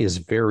strikes me as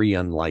very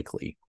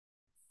unlikely.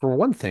 For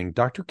one thing,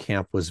 Dr.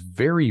 Camp was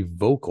very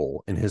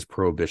vocal in his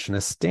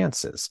prohibitionist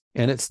stances,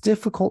 and it's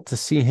difficult to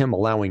see him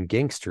allowing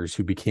gangsters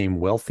who became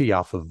wealthy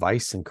off of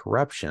vice and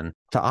corruption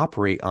to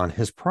operate on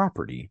his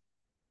property.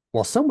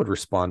 While some would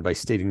respond by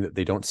stating that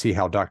they don't see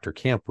how Dr.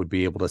 Camp would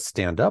be able to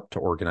stand up to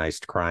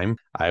organized crime,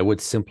 I would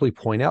simply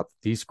point out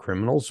that these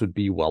criminals would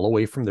be well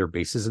away from their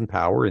bases in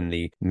power in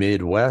the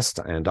Midwest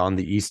and on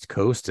the East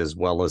Coast as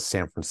well as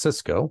San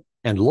Francisco,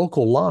 and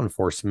local law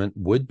enforcement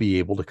would be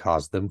able to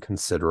cause them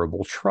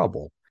considerable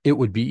trouble. It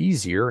would be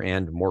easier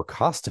and more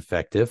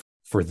cost-effective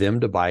for them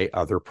to buy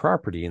other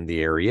property in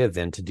the area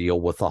than to deal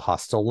with a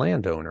hostile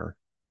landowner.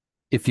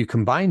 If you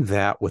combine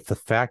that with the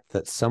fact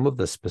that some of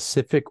the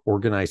specific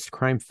organized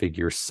crime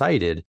figures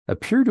cited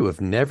appear to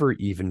have never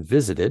even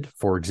visited,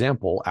 for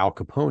example, Al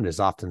Capone is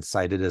often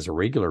cited as a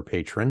regular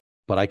patron,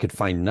 but I could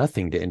find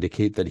nothing to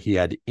indicate that he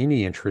had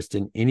any interest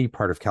in any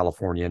part of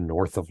California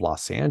north of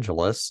Los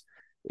Angeles,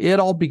 it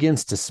all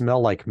begins to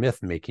smell like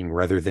myth-making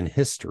rather than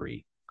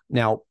history.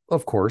 Now,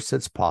 of course,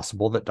 it's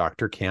possible that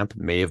Dr. Camp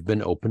may have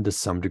been open to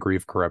some degree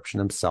of corruption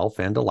himself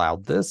and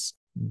allowed this,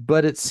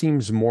 but it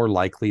seems more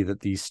likely that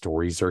these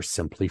stories are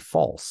simply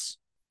false.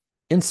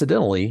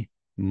 Incidentally,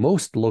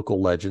 most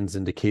local legends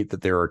indicate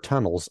that there are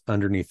tunnels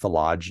underneath the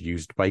lodge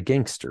used by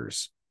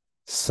gangsters.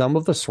 Some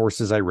of the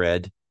sources I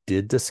read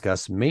did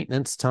discuss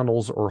maintenance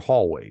tunnels or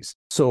hallways,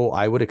 so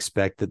I would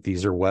expect that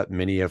these are what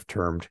many have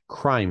termed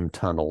crime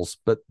tunnels,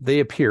 but they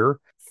appear,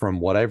 from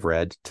what I've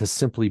read, to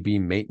simply be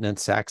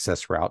maintenance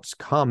access routes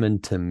common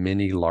to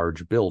many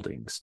large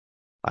buildings.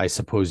 I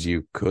suppose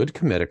you could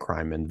commit a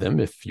crime in them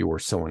if you were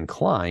so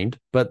inclined,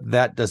 but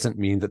that doesn't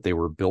mean that they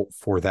were built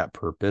for that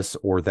purpose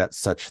or that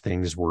such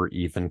things were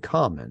even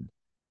common.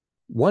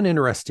 One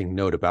interesting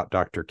note about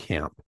Dr.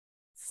 Camp.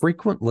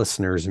 Frequent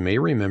listeners may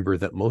remember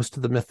that most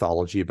of the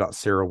mythology about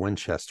Sarah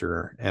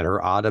Winchester and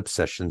her odd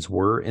obsessions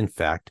were, in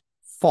fact,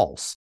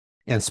 false,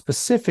 and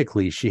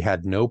specifically, she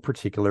had no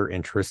particular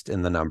interest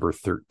in the number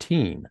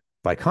 13.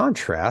 By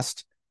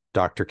contrast,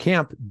 Dr.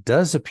 Camp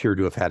does appear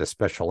to have had a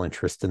special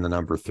interest in the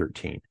number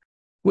 13,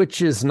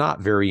 which is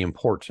not very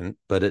important,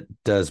 but it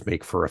does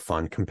make for a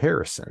fun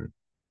comparison.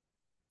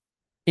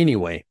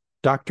 Anyway,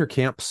 Dr.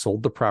 Camp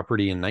sold the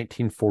property in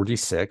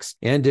 1946,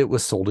 and it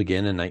was sold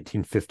again in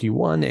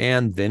 1951,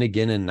 and then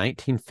again in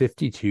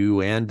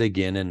 1952, and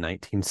again in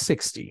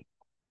 1960.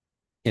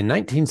 In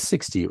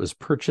 1960, it was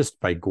purchased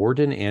by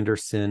Gordon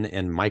Anderson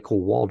and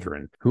Michael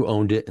Waldron, who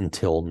owned it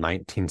until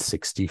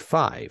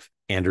 1965.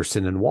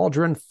 Anderson and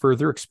Waldron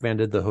further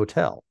expanded the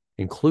hotel,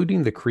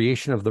 including the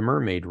creation of the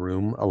Mermaid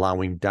Room,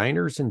 allowing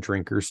diners and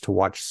drinkers to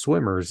watch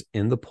swimmers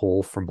in the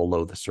pool from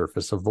below the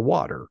surface of the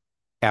water.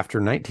 After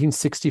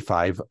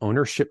 1965,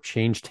 ownership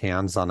changed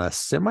hands on a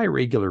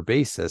semi-regular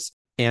basis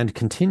and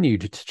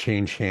continued to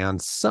change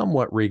hands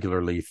somewhat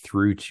regularly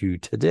through to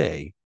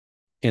today.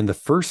 In the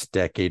first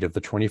decade of the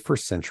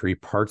 21st century,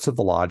 parts of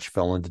the lodge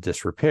fell into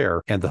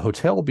disrepair, and the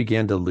hotel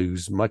began to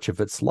lose much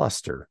of its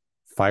luster.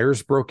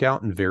 Fires broke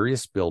out in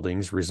various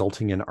buildings,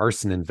 resulting in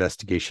arson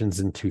investigations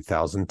in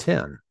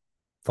 2010.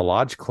 The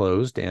lodge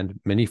closed,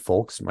 and many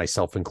folks,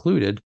 myself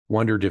included,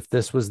 wondered if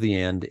this was the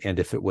end and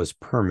if it was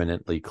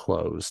permanently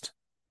closed.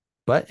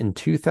 But in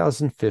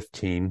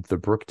 2015, the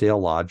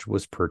Brookdale Lodge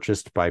was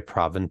purchased by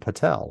Pravin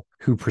Patel,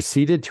 who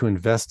proceeded to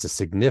invest a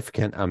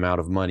significant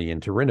amount of money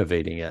into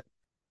renovating it.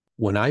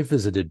 When I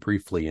visited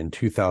briefly in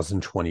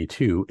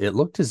 2022, it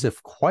looked as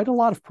if quite a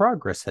lot of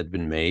progress had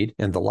been made,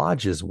 and the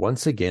lodge is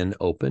once again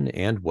open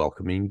and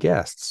welcoming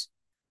guests.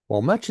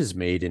 While much is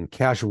made in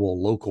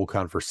casual local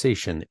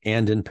conversation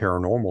and in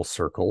paranormal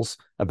circles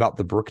about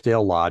the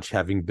Brookdale Lodge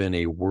having been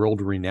a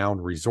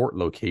world-renowned resort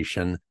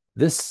location,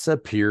 this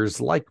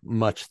appears, like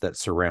much that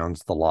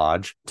surrounds the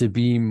lodge, to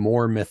be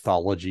more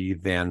mythology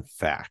than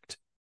fact.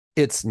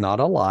 It's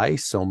not a lie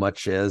so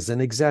much as an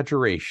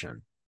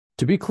exaggeration.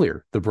 To be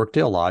clear, the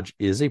Brookdale Lodge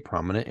is a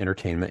prominent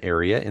entertainment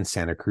area in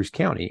Santa Cruz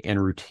County and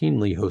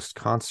routinely hosts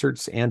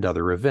concerts and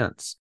other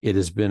events. It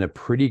has been a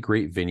pretty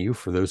great venue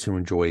for those who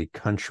enjoy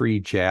country,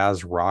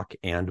 jazz, rock,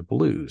 and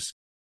blues.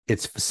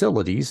 Its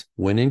facilities,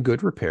 when in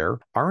good repair,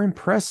 are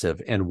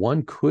impressive, and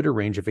one could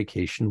arrange a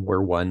vacation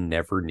where one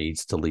never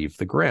needs to leave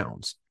the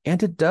grounds.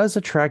 And it does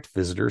attract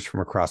visitors from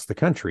across the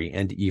country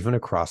and even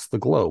across the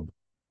globe.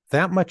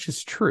 That much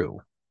is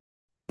true.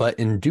 But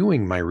in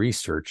doing my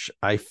research,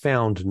 I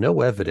found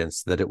no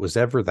evidence that it was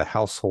ever the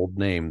household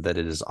name that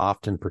it is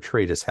often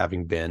portrayed as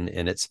having been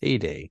in its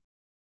heyday.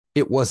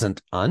 It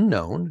wasn't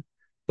unknown,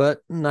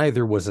 but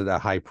neither was it a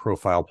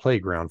high-profile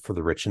playground for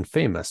the rich and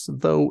famous,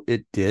 though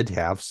it did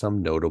have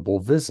some notable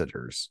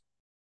visitors.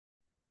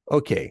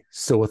 Okay,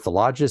 so with the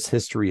lodge's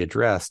history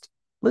addressed,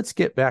 let's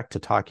get back to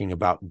talking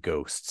about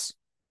ghosts.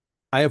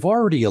 I have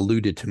already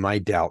alluded to my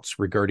doubts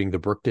regarding the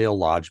Brookdale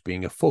Lodge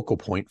being a focal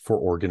point for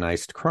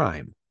organized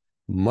crime.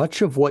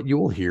 Much of what you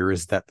will hear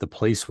is that the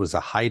place was a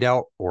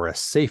hideout or a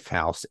safe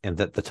house, and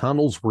that the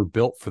tunnels were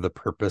built for the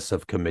purpose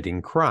of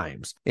committing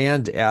crimes.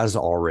 And as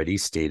already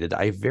stated,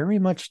 I very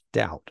much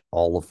doubt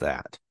all of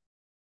that.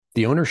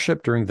 The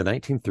ownership during the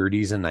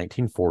 1930s and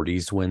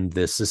 1940s, when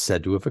this is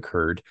said to have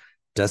occurred,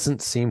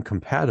 doesn't seem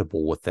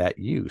compatible with that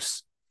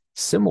use.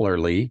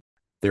 Similarly,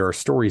 there are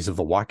stories of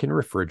the walk-in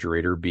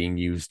refrigerator being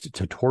used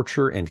to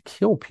torture and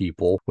kill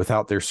people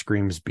without their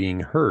screams being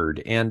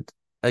heard, and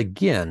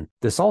again,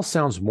 this all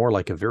sounds more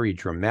like a very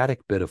dramatic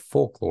bit of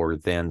folklore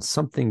than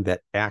something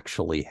that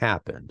actually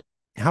happened.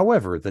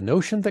 However, the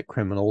notion that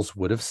criminals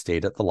would have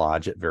stayed at the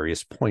lodge at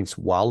various points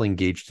while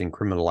engaged in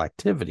criminal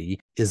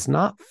activity is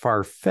not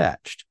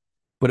far-fetched,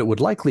 but it would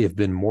likely have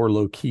been more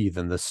low-key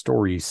than the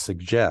stories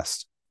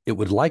suggest. It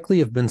would likely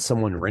have been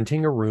someone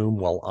renting a room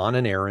while on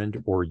an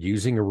errand, or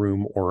using a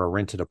room or a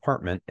rented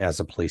apartment as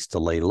a place to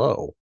lay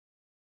low.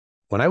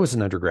 When I was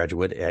an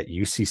undergraduate at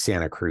UC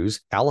Santa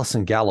Cruz,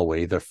 Allison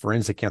Galloway, the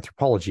forensic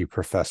anthropology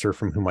professor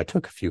from whom I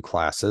took a few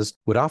classes,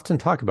 would often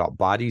talk about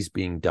bodies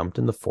being dumped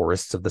in the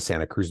forests of the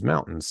Santa Cruz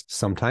Mountains,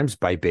 sometimes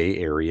by Bay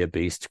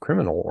Area-based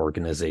criminal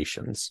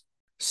organizations.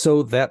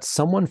 So that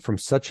someone from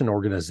such an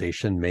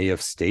organization may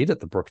have stayed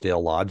at the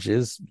Brookdale Lodge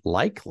is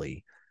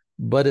likely,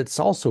 but it's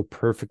also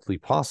perfectly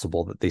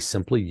possible that they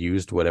simply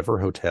used whatever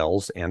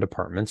hotels and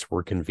apartments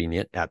were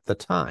convenient at the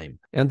time,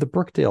 and the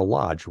Brookdale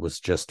Lodge was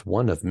just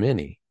one of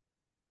many.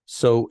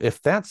 So if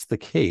that's the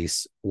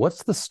case,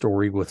 what's the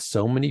story with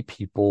so many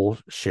people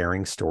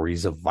sharing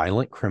stories of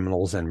violent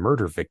criminals and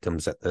murder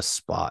victims at this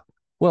spot?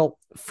 Well,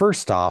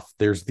 first off,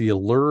 there's the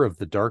allure of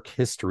the dark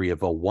history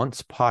of a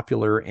once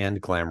popular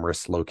and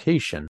glamorous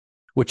location,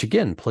 which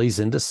again plays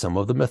into some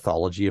of the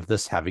mythology of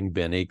this having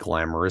been a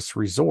glamorous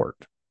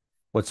resort.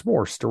 What's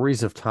more,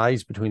 stories of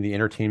ties between the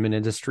entertainment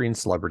industry and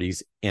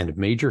celebrities and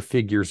major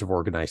figures of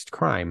organized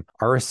crime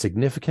are a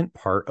significant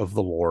part of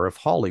the lore of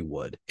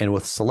Hollywood. And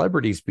with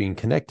celebrities being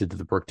connected to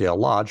the Brookdale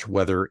Lodge,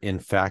 whether in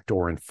fact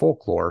or in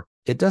folklore,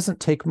 it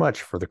doesn't take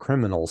much for the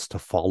criminals to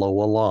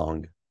follow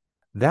along.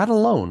 That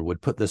alone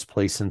would put this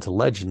place into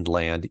legend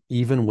land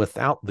even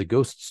without the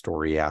ghost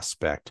story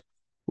aspect.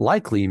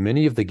 Likely,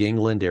 many of the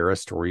gangland era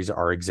stories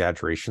are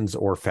exaggerations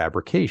or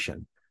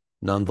fabrication.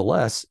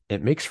 Nonetheless,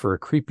 it makes for a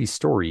creepy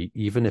story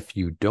even if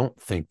you don't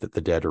think that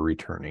the dead are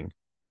returning.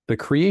 The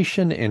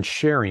creation and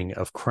sharing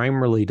of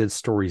crime-related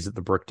stories at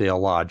the Brookdale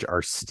Lodge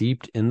are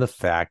steeped in the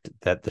fact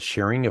that the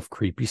sharing of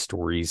creepy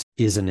stories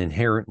is an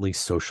inherently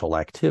social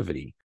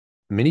activity.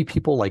 Many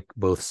people like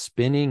both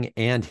spinning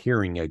and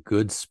hearing a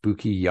good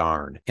spooky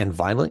yarn, and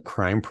violent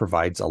crime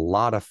provides a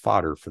lot of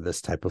fodder for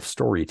this type of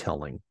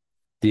storytelling.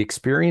 The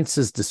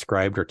experiences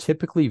described are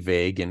typically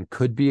vague and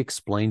could be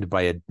explained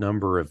by a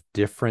number of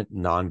different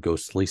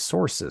non-ghostly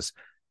sources.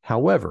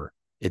 However,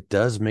 it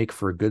does make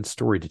for a good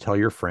story to tell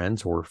your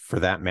friends, or for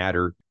that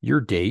matter, your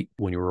date,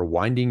 when you are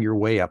winding your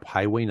way up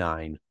Highway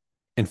 9.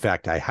 In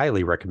fact, I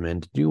highly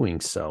recommend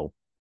doing so.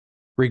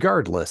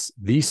 Regardless,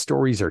 these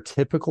stories are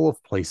typical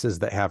of places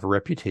that have a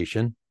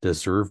reputation,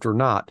 deserved or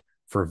not,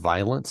 for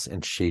violence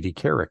and shady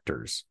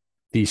characters.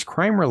 These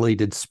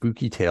crime-related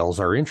spooky tales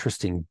are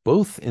interesting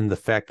both in the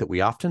fact that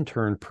we often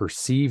turn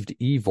perceived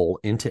evil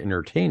into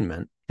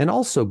entertainment, and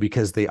also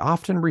because they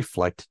often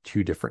reflect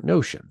two different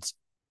notions.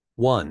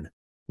 One,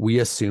 we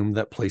assume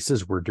that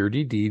places where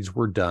dirty deeds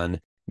were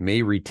done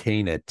may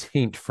retain a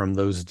taint from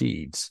those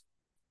deeds.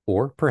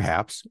 Or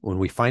perhaps, when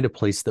we find a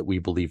place that we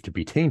believe to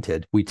be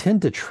tainted, we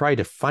tend to try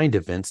to find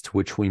events to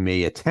which we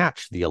may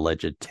attach the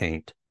alleged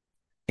taint.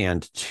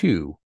 And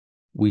two,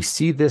 we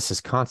see this as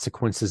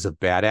consequences of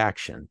bad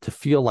action, to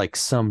feel like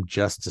some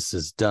justice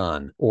is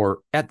done, or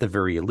at the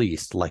very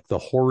least, like the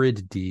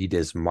horrid deed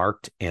is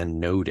marked and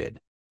noted.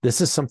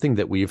 This is something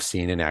that we have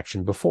seen in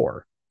action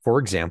before. For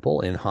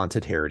example, in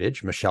Haunted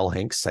Heritage, Michelle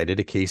Hanks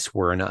cited a case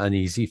where an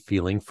uneasy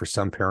feeling for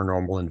some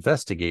paranormal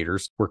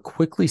investigators were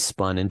quickly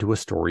spun into a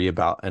story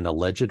about an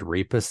alleged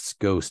rapist's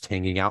ghost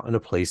hanging out in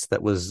a place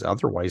that was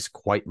otherwise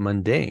quite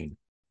mundane.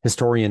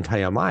 Historian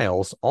Taya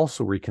Miles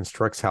also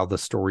reconstructs how the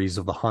stories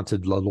of the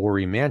haunted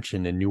LaLaurie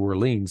Mansion in New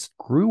Orleans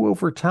grew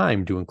over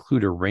time to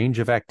include a range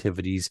of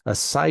activities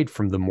aside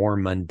from the more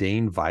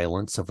mundane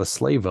violence of a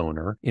slave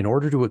owner in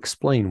order to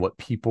explain what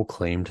people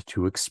claimed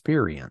to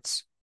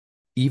experience.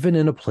 Even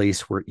in a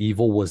place where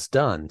evil was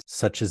done,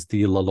 such as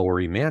the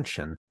LaLaurie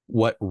Mansion,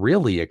 what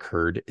really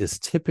occurred is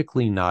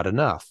typically not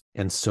enough,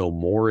 and so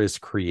more is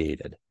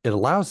created. It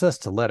allows us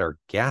to let our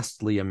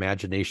ghastly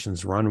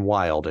imaginations run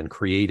wild and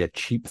create a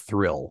cheap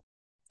thrill.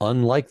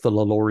 Unlike the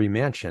LaLaurie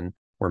Mansion,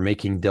 where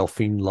making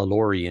Delphine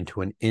LaLaurie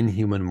into an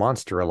inhuman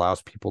monster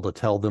allows people to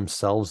tell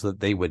themselves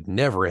that they would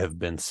never have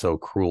been so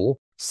cruel,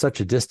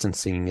 such a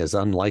distancing is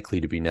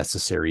unlikely to be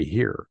necessary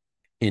here.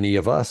 Any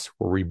of us,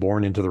 were we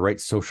born into the right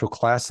social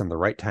class and the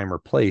right time or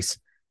place,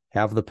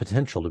 have the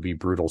potential to be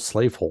brutal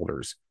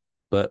slaveholders.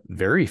 But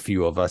very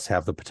few of us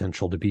have the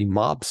potential to be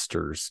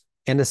mobsters.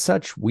 And as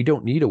such, we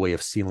don't need a way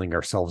of sealing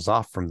ourselves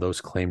off from those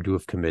claimed to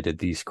have committed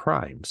these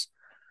crimes.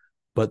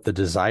 But the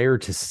desire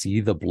to see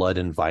the blood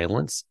and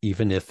violence,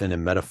 even if in a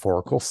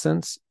metaphorical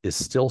sense, is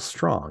still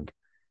strong.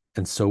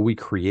 And so we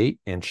create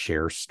and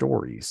share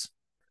stories.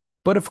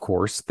 But of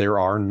course, there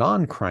are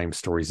non-crime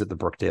stories at the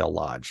Brookdale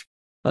Lodge.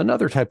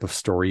 Another type of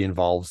story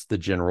involves the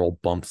general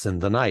bumps in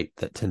the night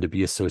that tend to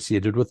be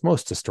associated with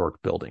most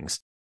historic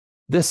buildings.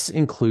 This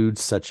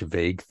includes such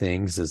vague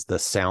things as the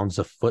sounds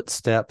of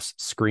footsteps,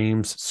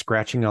 screams,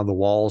 scratching on the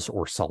walls,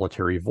 or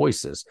solitary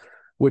voices,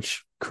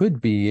 which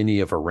could be any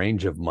of a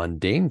range of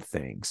mundane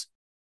things.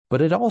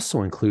 But it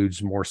also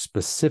includes more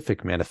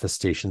specific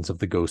manifestations of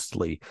the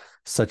ghostly,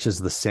 such as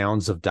the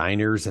sounds of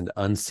diners and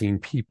unseen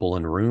people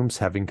in rooms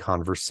having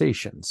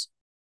conversations.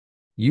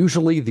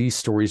 Usually these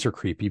stories are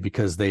creepy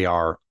because they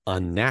are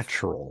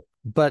unnatural,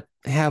 but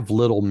have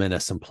little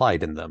menace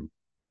implied in them.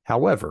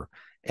 However,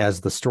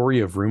 as the story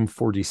of Room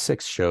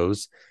 46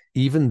 shows,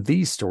 even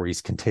these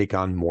stories can take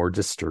on more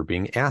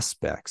disturbing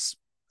aspects.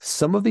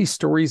 Some of these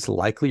stories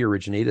likely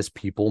originate as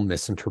people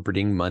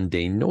misinterpreting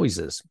mundane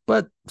noises,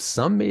 but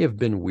some may have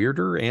been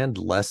weirder and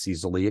less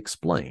easily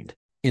explained.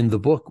 In the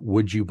book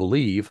Would You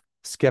Believe?,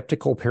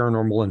 skeptical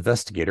paranormal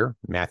investigator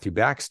Matthew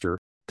Baxter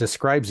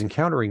describes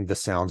encountering the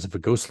sounds of a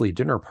ghostly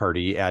dinner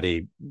party at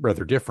a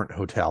rather different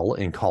hotel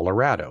in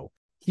Colorado.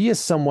 He is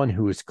someone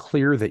who is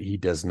clear that he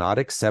does not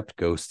accept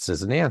ghosts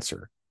as an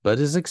answer, but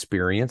his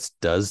experience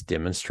does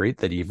demonstrate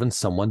that even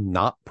someone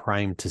not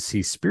primed to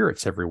see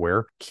spirits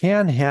everywhere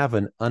can have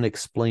an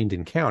unexplained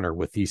encounter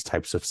with these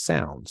types of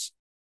sounds.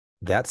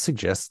 That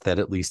suggests that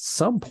at least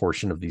some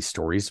portion of these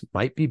stories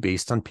might be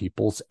based on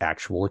people's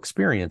actual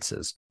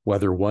experiences,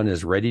 whether one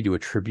is ready to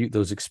attribute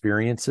those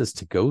experiences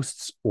to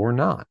ghosts or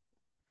not.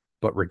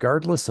 But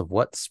regardless of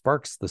what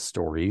sparks the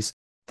stories,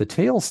 the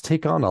tales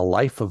take on a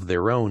life of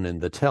their own in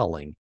the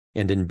telling,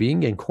 and in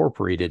being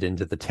incorporated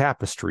into the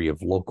tapestry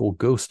of local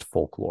ghost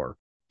folklore.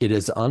 It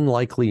is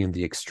unlikely in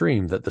the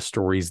extreme that the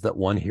stories that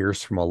one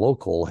hears from a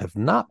local have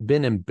not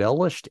been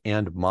embellished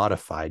and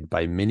modified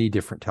by many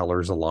different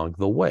tellers along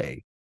the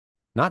way,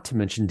 not to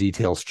mention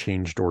details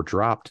changed or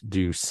dropped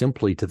due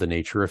simply to the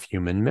nature of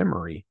human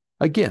memory.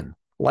 Again,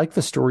 like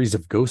the stories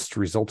of ghosts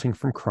resulting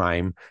from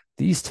crime,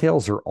 these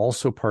tales are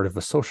also part of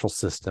a social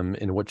system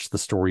in which the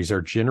stories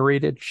are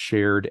generated,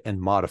 shared, and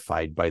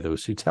modified by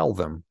those who tell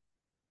them.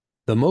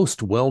 The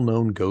most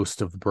well-known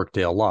ghost of the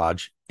Brookdale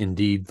Lodge,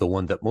 indeed the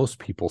one that most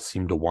people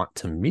seem to want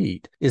to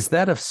meet, is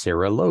that of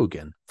Sarah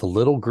Logan, the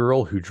little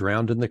girl who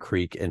drowned in the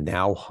creek and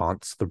now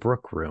haunts the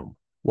Brook Room.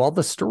 While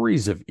the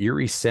stories of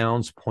eerie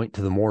sounds point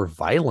to the more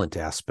violent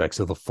aspects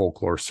of the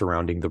folklore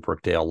surrounding the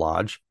Brookdale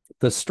Lodge,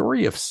 the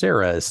story of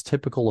Sarah is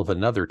typical of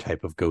another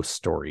type of ghost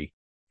story.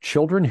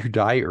 Children who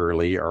die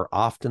early are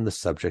often the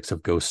subjects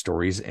of ghost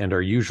stories and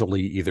are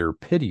usually either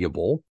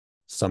pitiable,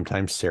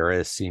 sometimes Sarah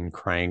is seen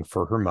crying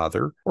for her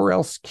mother, or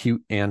else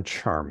cute and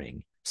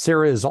charming.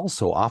 Sarah is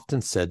also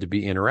often said to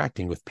be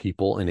interacting with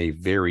people in a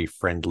very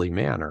friendly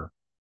manner.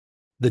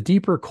 The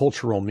deeper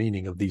cultural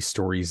meaning of these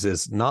stories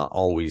is not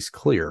always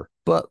clear,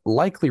 but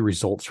likely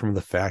results from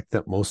the fact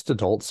that most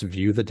adults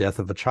view the death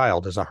of a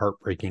child as a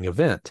heartbreaking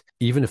event,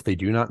 even if they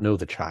do not know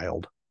the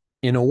child.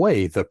 In a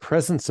way, the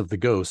presence of the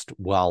ghost,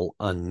 while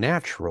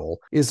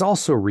unnatural, is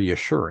also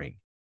reassuring.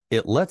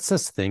 It lets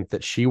us think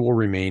that she will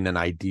remain an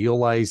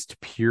idealized,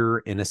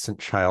 pure, innocent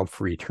child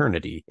for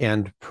eternity,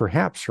 and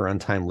perhaps her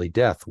untimely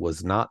death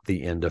was not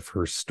the end of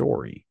her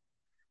story.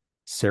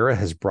 Sarah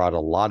has brought a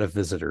lot of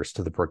visitors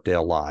to the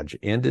Brookdale Lodge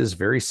and is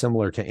very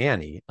similar to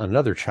Annie,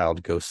 another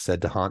child ghost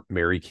said to haunt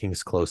Mary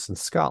King's Close in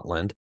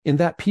Scotland, in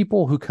that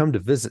people who come to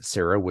visit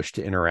Sarah wish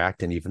to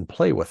interact and even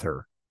play with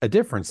her. A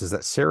difference is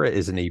that Sarah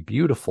is in a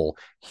beautiful,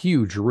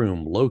 huge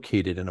room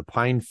located in a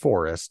pine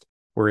forest,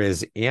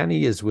 whereas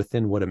Annie is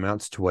within what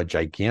amounts to a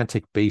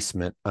gigantic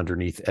basement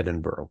underneath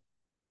Edinburgh.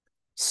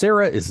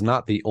 Sarah is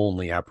not the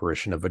only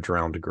apparition of a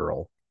drowned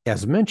girl.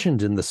 As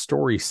mentioned in the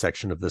story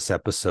section of this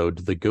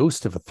episode, the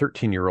ghost of a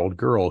 13-year-old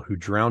girl who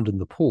drowned in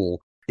the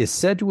pool is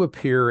said to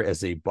appear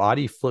as a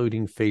body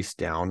floating face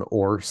down,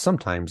 or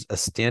sometimes a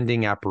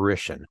standing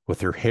apparition, with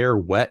her hair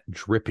wet,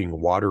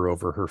 dripping water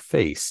over her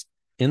face.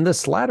 In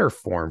this latter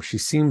form, she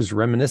seems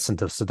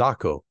reminiscent of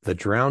Sadako, the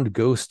drowned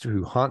ghost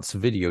who haunts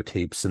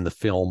videotapes in the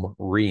film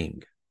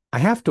Ring. I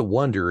have to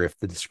wonder if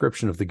the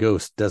description of the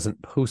ghost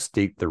doesn't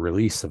post-date the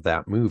release of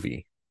that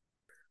movie.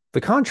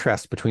 The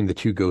contrast between the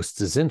two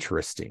ghosts is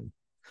interesting.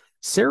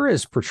 Sarah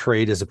is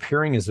portrayed as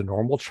appearing as a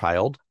normal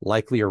child,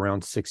 likely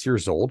around 6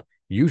 years old,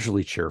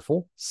 usually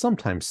cheerful,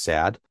 sometimes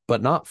sad,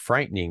 but not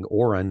frightening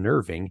or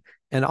unnerving,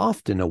 and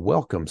often a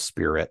welcome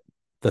spirit.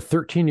 The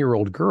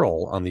 13-year-old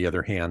girl, on the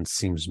other hand,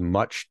 seems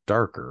much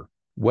darker.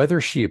 Whether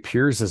she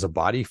appears as a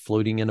body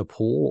floating in a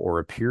pool or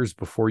appears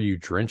before you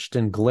drenched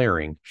and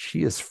glaring,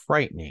 she is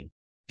frightening,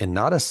 and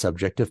not a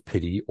subject of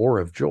pity or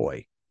of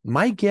joy.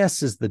 My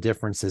guess is the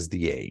difference is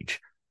the age.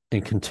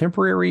 In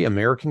contemporary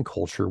American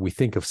culture, we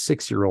think of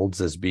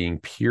 6-year-olds as being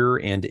pure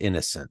and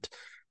innocent,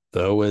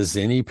 though as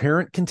any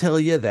parent can tell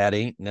you, that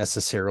ain't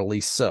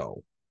necessarily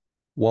so.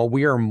 While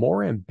we are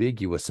more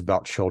ambiguous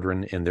about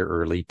children in their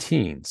early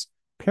teens,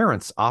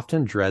 parents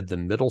often dread the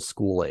middle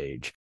school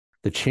age.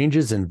 The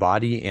changes in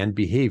body and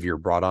behavior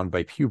brought on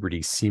by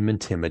puberty seem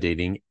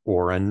intimidating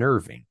or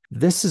unnerving.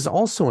 This is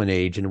also an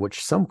age in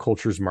which some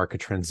cultures mark a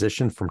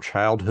transition from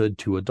childhood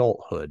to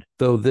adulthood,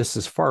 though this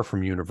is far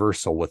from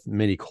universal, with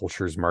many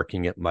cultures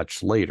marking it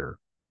much later.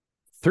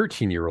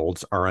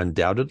 13-year-olds are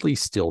undoubtedly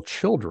still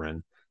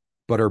children,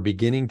 but are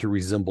beginning to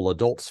resemble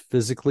adults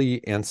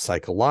physically and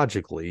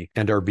psychologically,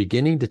 and are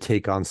beginning to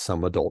take on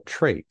some adult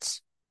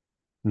traits.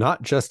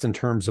 Not just in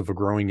terms of a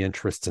growing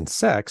interest in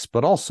sex,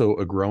 but also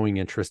a growing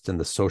interest in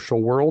the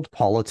social world,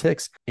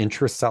 politics,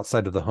 interests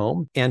outside of the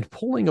home, and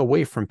pulling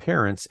away from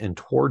parents and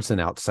towards an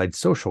outside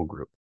social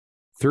group.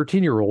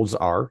 13-year-olds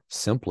are,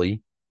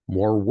 simply,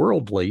 more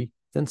worldly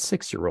than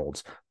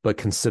 6-year-olds, but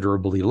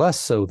considerably less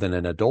so than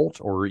an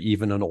adult or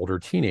even an older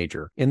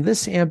teenager. And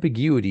this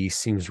ambiguity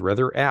seems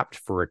rather apt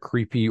for a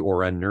creepy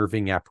or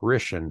unnerving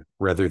apparition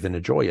rather than a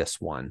joyous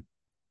one.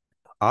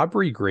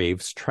 Aubrey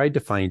Graves tried to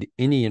find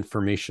any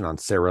information on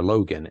Sarah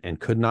Logan and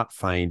could not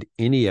find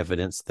any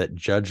evidence that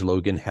Judge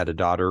Logan had a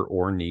daughter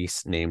or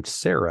niece named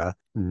Sarah,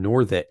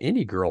 nor that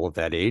any girl of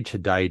that age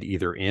had died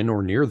either in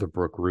or near the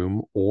Brook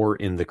Room or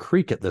in the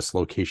creek at this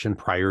location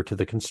prior to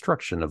the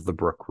construction of the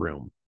Brook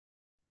Room.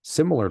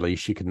 Similarly,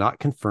 she could not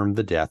confirm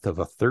the death of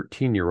a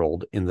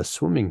 13-year-old in the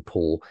swimming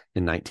pool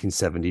in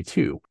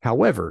 1972.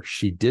 However,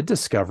 she did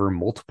discover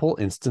multiple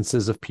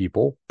instances of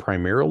people,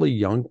 primarily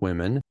young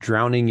women,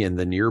 drowning in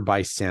the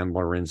nearby San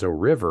Lorenzo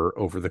River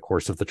over the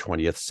course of the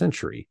 20th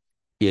century.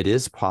 It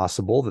is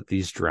possible that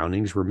these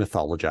drownings were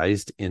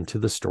mythologized into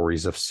the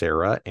stories of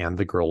Sarah and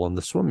the girl in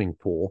the swimming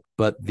pool,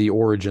 but the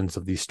origins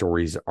of these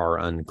stories are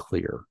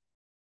unclear.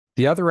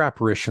 The other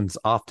apparitions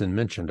often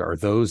mentioned are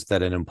those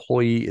that an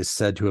employee is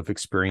said to have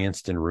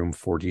experienced in room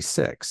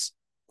 46.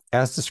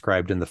 As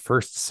described in the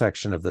first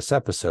section of this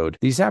episode,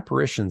 these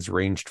apparitions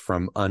ranged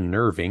from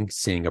unnerving,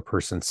 seeing a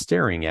person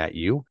staring at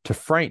you, to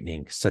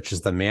frightening, such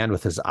as the man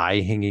with his eye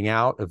hanging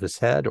out of his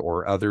head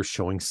or others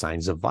showing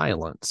signs of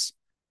violence.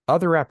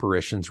 Other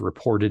apparitions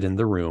reported in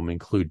the room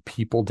include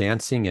people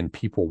dancing and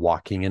people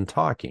walking and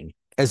talking.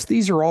 As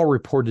these are all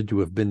reported to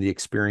have been the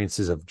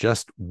experiences of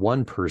just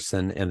one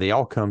person and they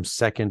all come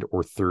second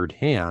or third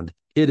hand,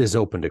 it is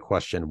open to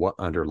question what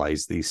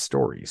underlies these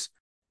stories.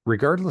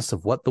 Regardless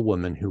of what the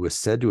woman who is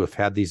said to have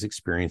had these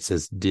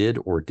experiences did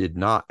or did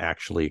not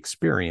actually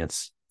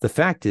experience, The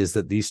fact is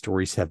that these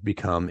stories have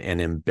become an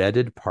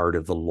embedded part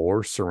of the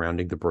lore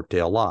surrounding the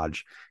Brookdale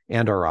Lodge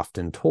and are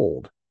often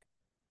told.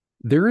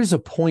 There is a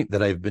point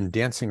that I've been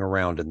dancing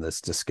around in this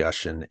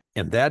discussion,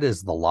 and that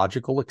is the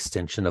logical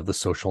extension of the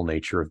social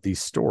nature of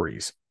these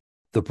stories.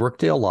 The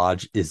Brookdale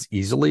Lodge is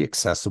easily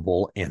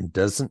accessible and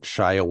doesn't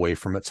shy away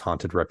from its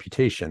haunted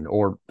reputation,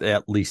 or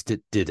at least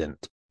it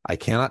didn't. I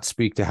cannot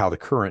speak to how the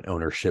current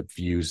ownership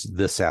views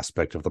this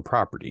aspect of the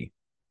property.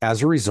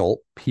 As a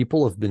result,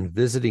 people have been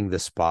visiting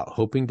this spot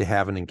hoping to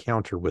have an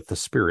encounter with the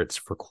spirits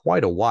for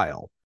quite a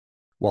while.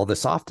 While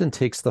this often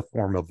takes the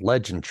form of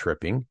legend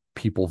tripping,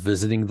 people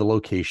visiting the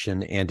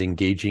location and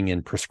engaging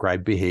in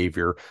prescribed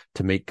behavior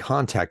to make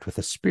contact with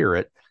a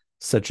spirit,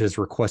 such as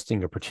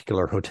requesting a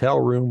particular hotel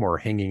room or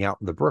hanging out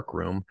in the Brook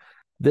Room,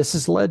 this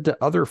has led to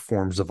other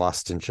forms of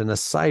ostension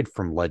aside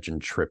from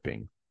legend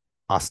tripping.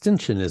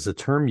 Ostension is a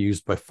term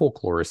used by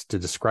folklorists to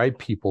describe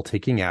people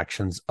taking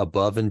actions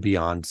above and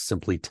beyond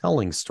simply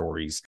telling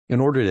stories in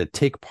order to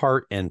take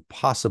part and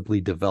possibly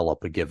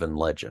develop a given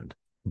legend.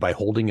 By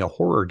holding a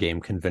horror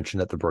game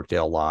convention at the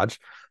Brookdale Lodge,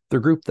 the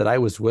group that I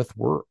was with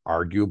were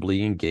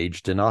arguably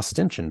engaged in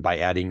ostension by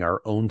adding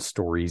our own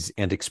stories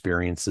and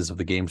experiences of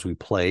the games we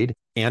played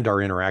and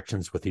our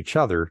interactions with each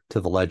other to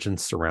the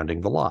legends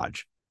surrounding the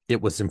lodge.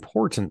 It was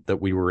important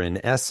that we were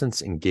in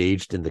essence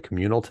engaged in the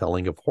communal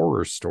telling of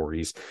horror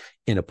stories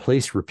in a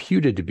place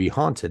reputed to be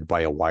haunted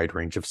by a wide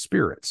range of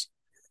spirits.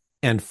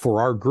 And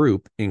for our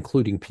group,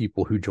 including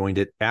people who joined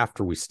it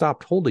after we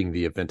stopped holding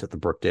the event at the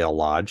Brookdale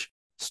Lodge,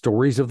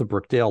 stories of the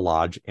Brookdale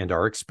Lodge and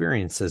our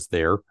experiences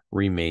there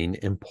remain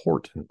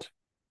important.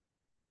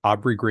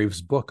 Aubrey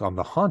Graves' book on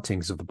the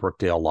hauntings of the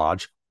Brookdale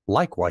Lodge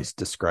likewise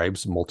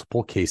describes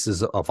multiple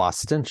cases of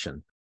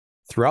ostension.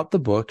 Throughout the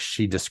book,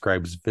 she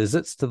describes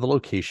visits to the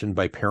location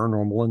by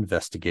paranormal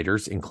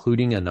investigators,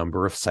 including a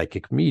number of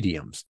psychic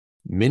mediums.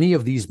 Many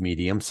of these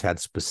mediums had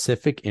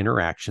specific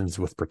interactions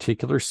with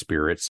particular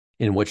spirits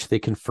in which they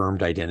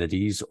confirmed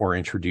identities or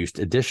introduced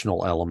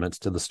additional elements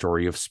to the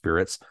story of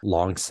spirits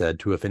long said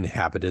to have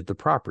inhabited the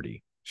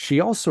property. She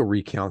also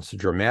recounts a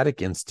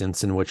dramatic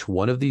instance in which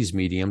one of these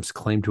mediums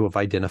claimed to have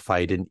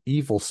identified an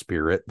evil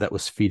spirit that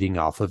was feeding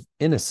off of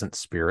innocent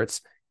spirits,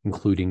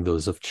 including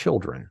those of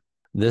children.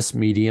 This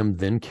medium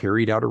then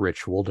carried out a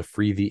ritual to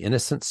free the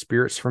innocent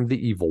spirits from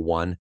the evil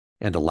one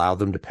and allow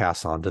them to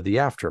pass on to the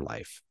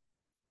afterlife.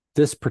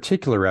 This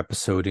particular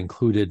episode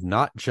included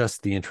not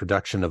just the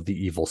introduction of the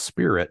evil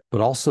spirit,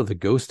 but also the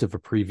ghost of a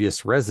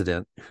previous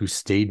resident who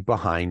stayed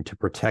behind to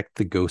protect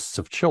the ghosts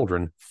of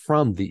children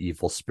from the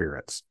evil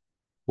spirits.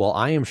 While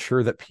I am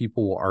sure that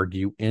people will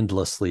argue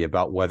endlessly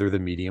about whether the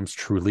mediums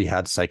truly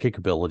had psychic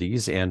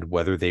abilities and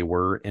whether they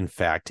were, in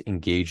fact,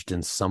 engaged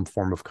in some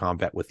form of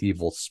combat with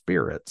evil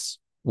spirits,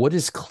 what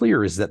is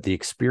clear is that the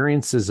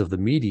experiences of the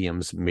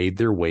mediums made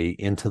their way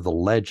into the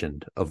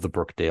legend of the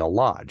Brookdale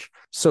Lodge.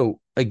 So,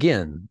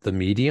 again, the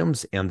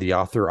mediums and the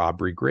author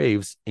Aubrey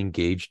Graves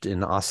engaged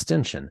in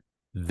ostension,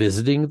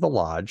 visiting the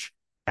lodge,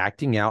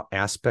 acting out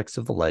aspects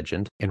of the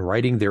legend, and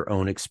writing their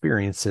own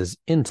experiences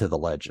into the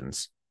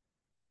legends.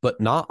 But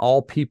not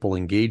all people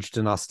engaged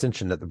in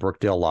ostension at the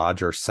Brookdale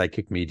Lodge are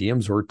psychic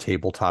mediums or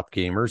tabletop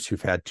gamers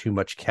who've had too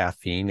much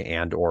caffeine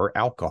and or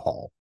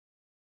alcohol.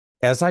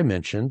 As I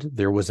mentioned,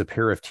 there was a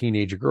pair of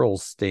teenage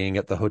girls staying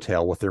at the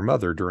hotel with their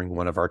mother during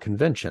one of our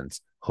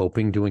conventions,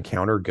 hoping to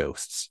encounter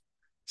ghosts.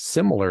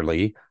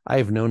 Similarly, I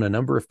have known a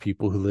number of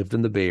people who lived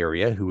in the Bay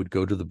Area who would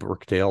go to the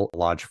Brookdale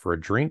Lodge for a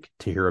drink,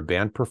 to hear a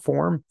band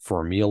perform,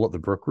 for a meal at the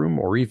Brook Room,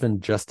 or even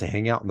just to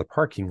hang out in the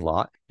parking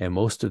lot, and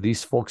most of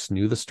these folks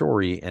knew the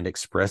story and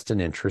expressed an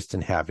interest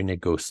in having a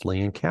ghostly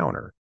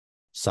encounter.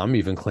 Some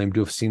even claimed to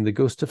have seen the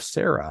ghost of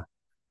Sarah.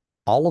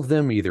 All of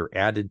them either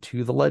added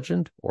to the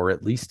legend or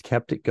at least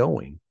kept it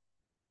going.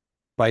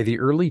 By the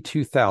early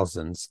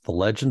 2000s, the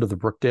legend of the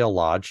Brookdale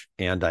Lodge,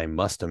 and I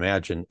must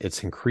imagine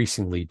its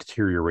increasingly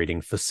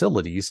deteriorating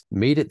facilities,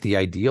 made it the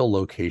ideal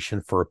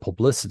location for a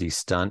publicity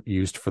stunt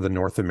used for the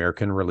North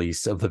American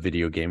release of the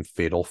video game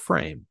Fatal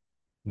Frame.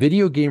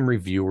 Video game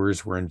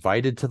reviewers were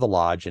invited to the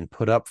lodge and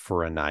put up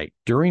for a night,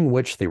 during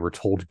which they were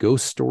told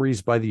ghost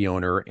stories by the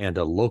owner and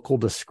a local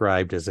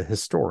described as a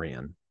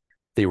historian.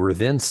 They were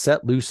then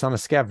set loose on a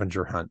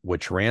scavenger hunt,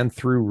 which ran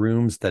through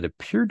rooms that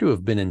appeared to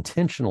have been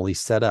intentionally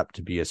set up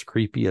to be as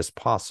creepy as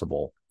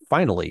possible.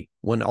 Finally,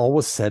 when all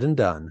was said and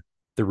done,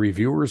 the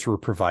reviewers were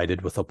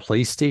provided with a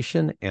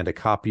PlayStation and a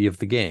copy of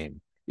the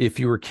game. If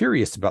you were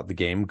curious about the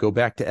game, go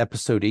back to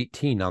episode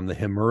 18 on the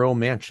Himuro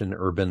Mansion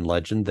urban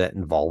legend that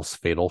involves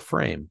Fatal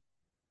Frame.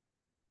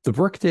 The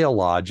Brookdale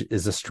Lodge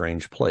is a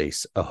strange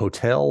place, a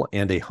hotel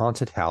and a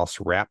haunted house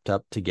wrapped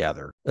up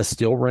together, a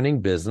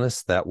still-running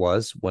business that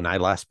was, when I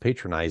last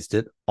patronized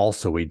it,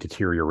 also a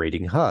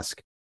deteriorating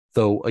husk,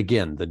 though,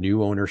 again, the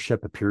new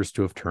ownership appears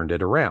to have turned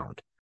it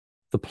around.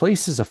 The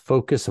place is a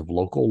focus of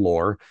local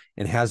lore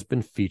and has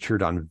been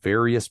featured on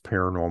various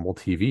paranormal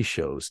TV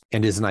shows,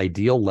 and is an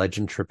ideal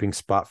legend-tripping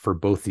spot for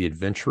both the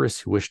adventurous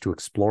who wish to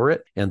explore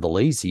it and the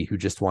lazy who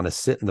just want to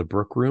sit in the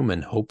Brook Room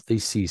and hope they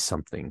see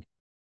something.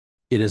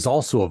 It is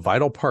also a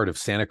vital part of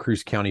Santa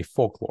Cruz County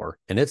folklore,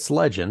 and its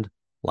legend,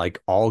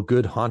 like all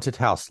good haunted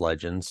house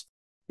legends,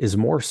 is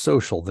more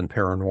social than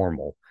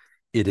paranormal.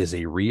 It is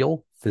a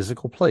real,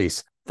 physical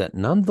place that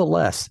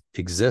nonetheless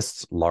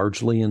exists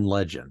largely in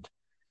legend.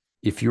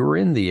 If you're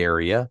in the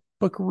area,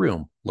 book a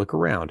room, look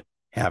around,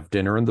 have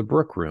dinner in the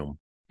Brook Room,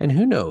 and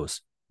who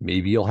knows,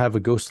 maybe you'll have a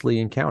ghostly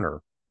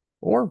encounter.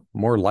 Or,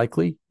 more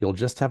likely, you'll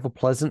just have a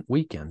pleasant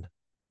weekend.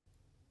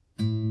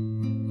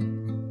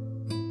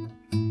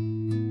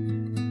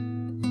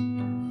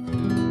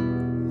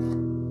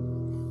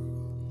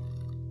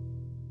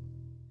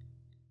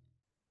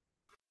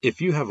 If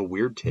you have a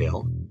weird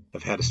tale,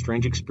 have had a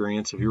strange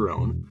experience of your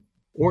own,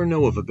 or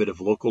know of a bit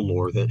of local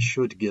lore that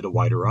should get a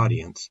wider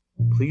audience,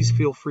 please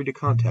feel free to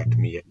contact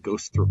me at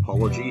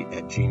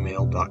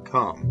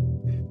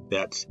ghostthropology@gmail.com.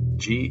 That's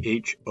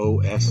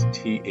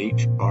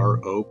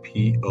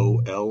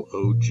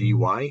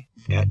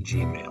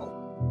GHOSTHROPOLOGY@gmail.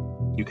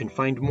 You can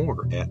find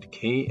more at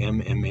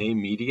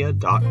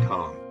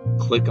kmmamedia.com.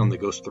 Click on the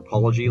Ghost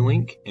Thropology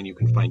link and you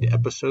can find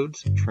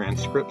episodes,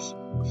 transcripts,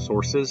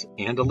 sources,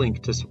 and a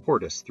link to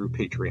support us through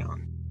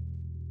Patreon.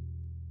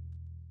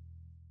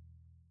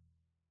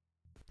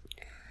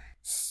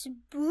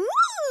 Spooky.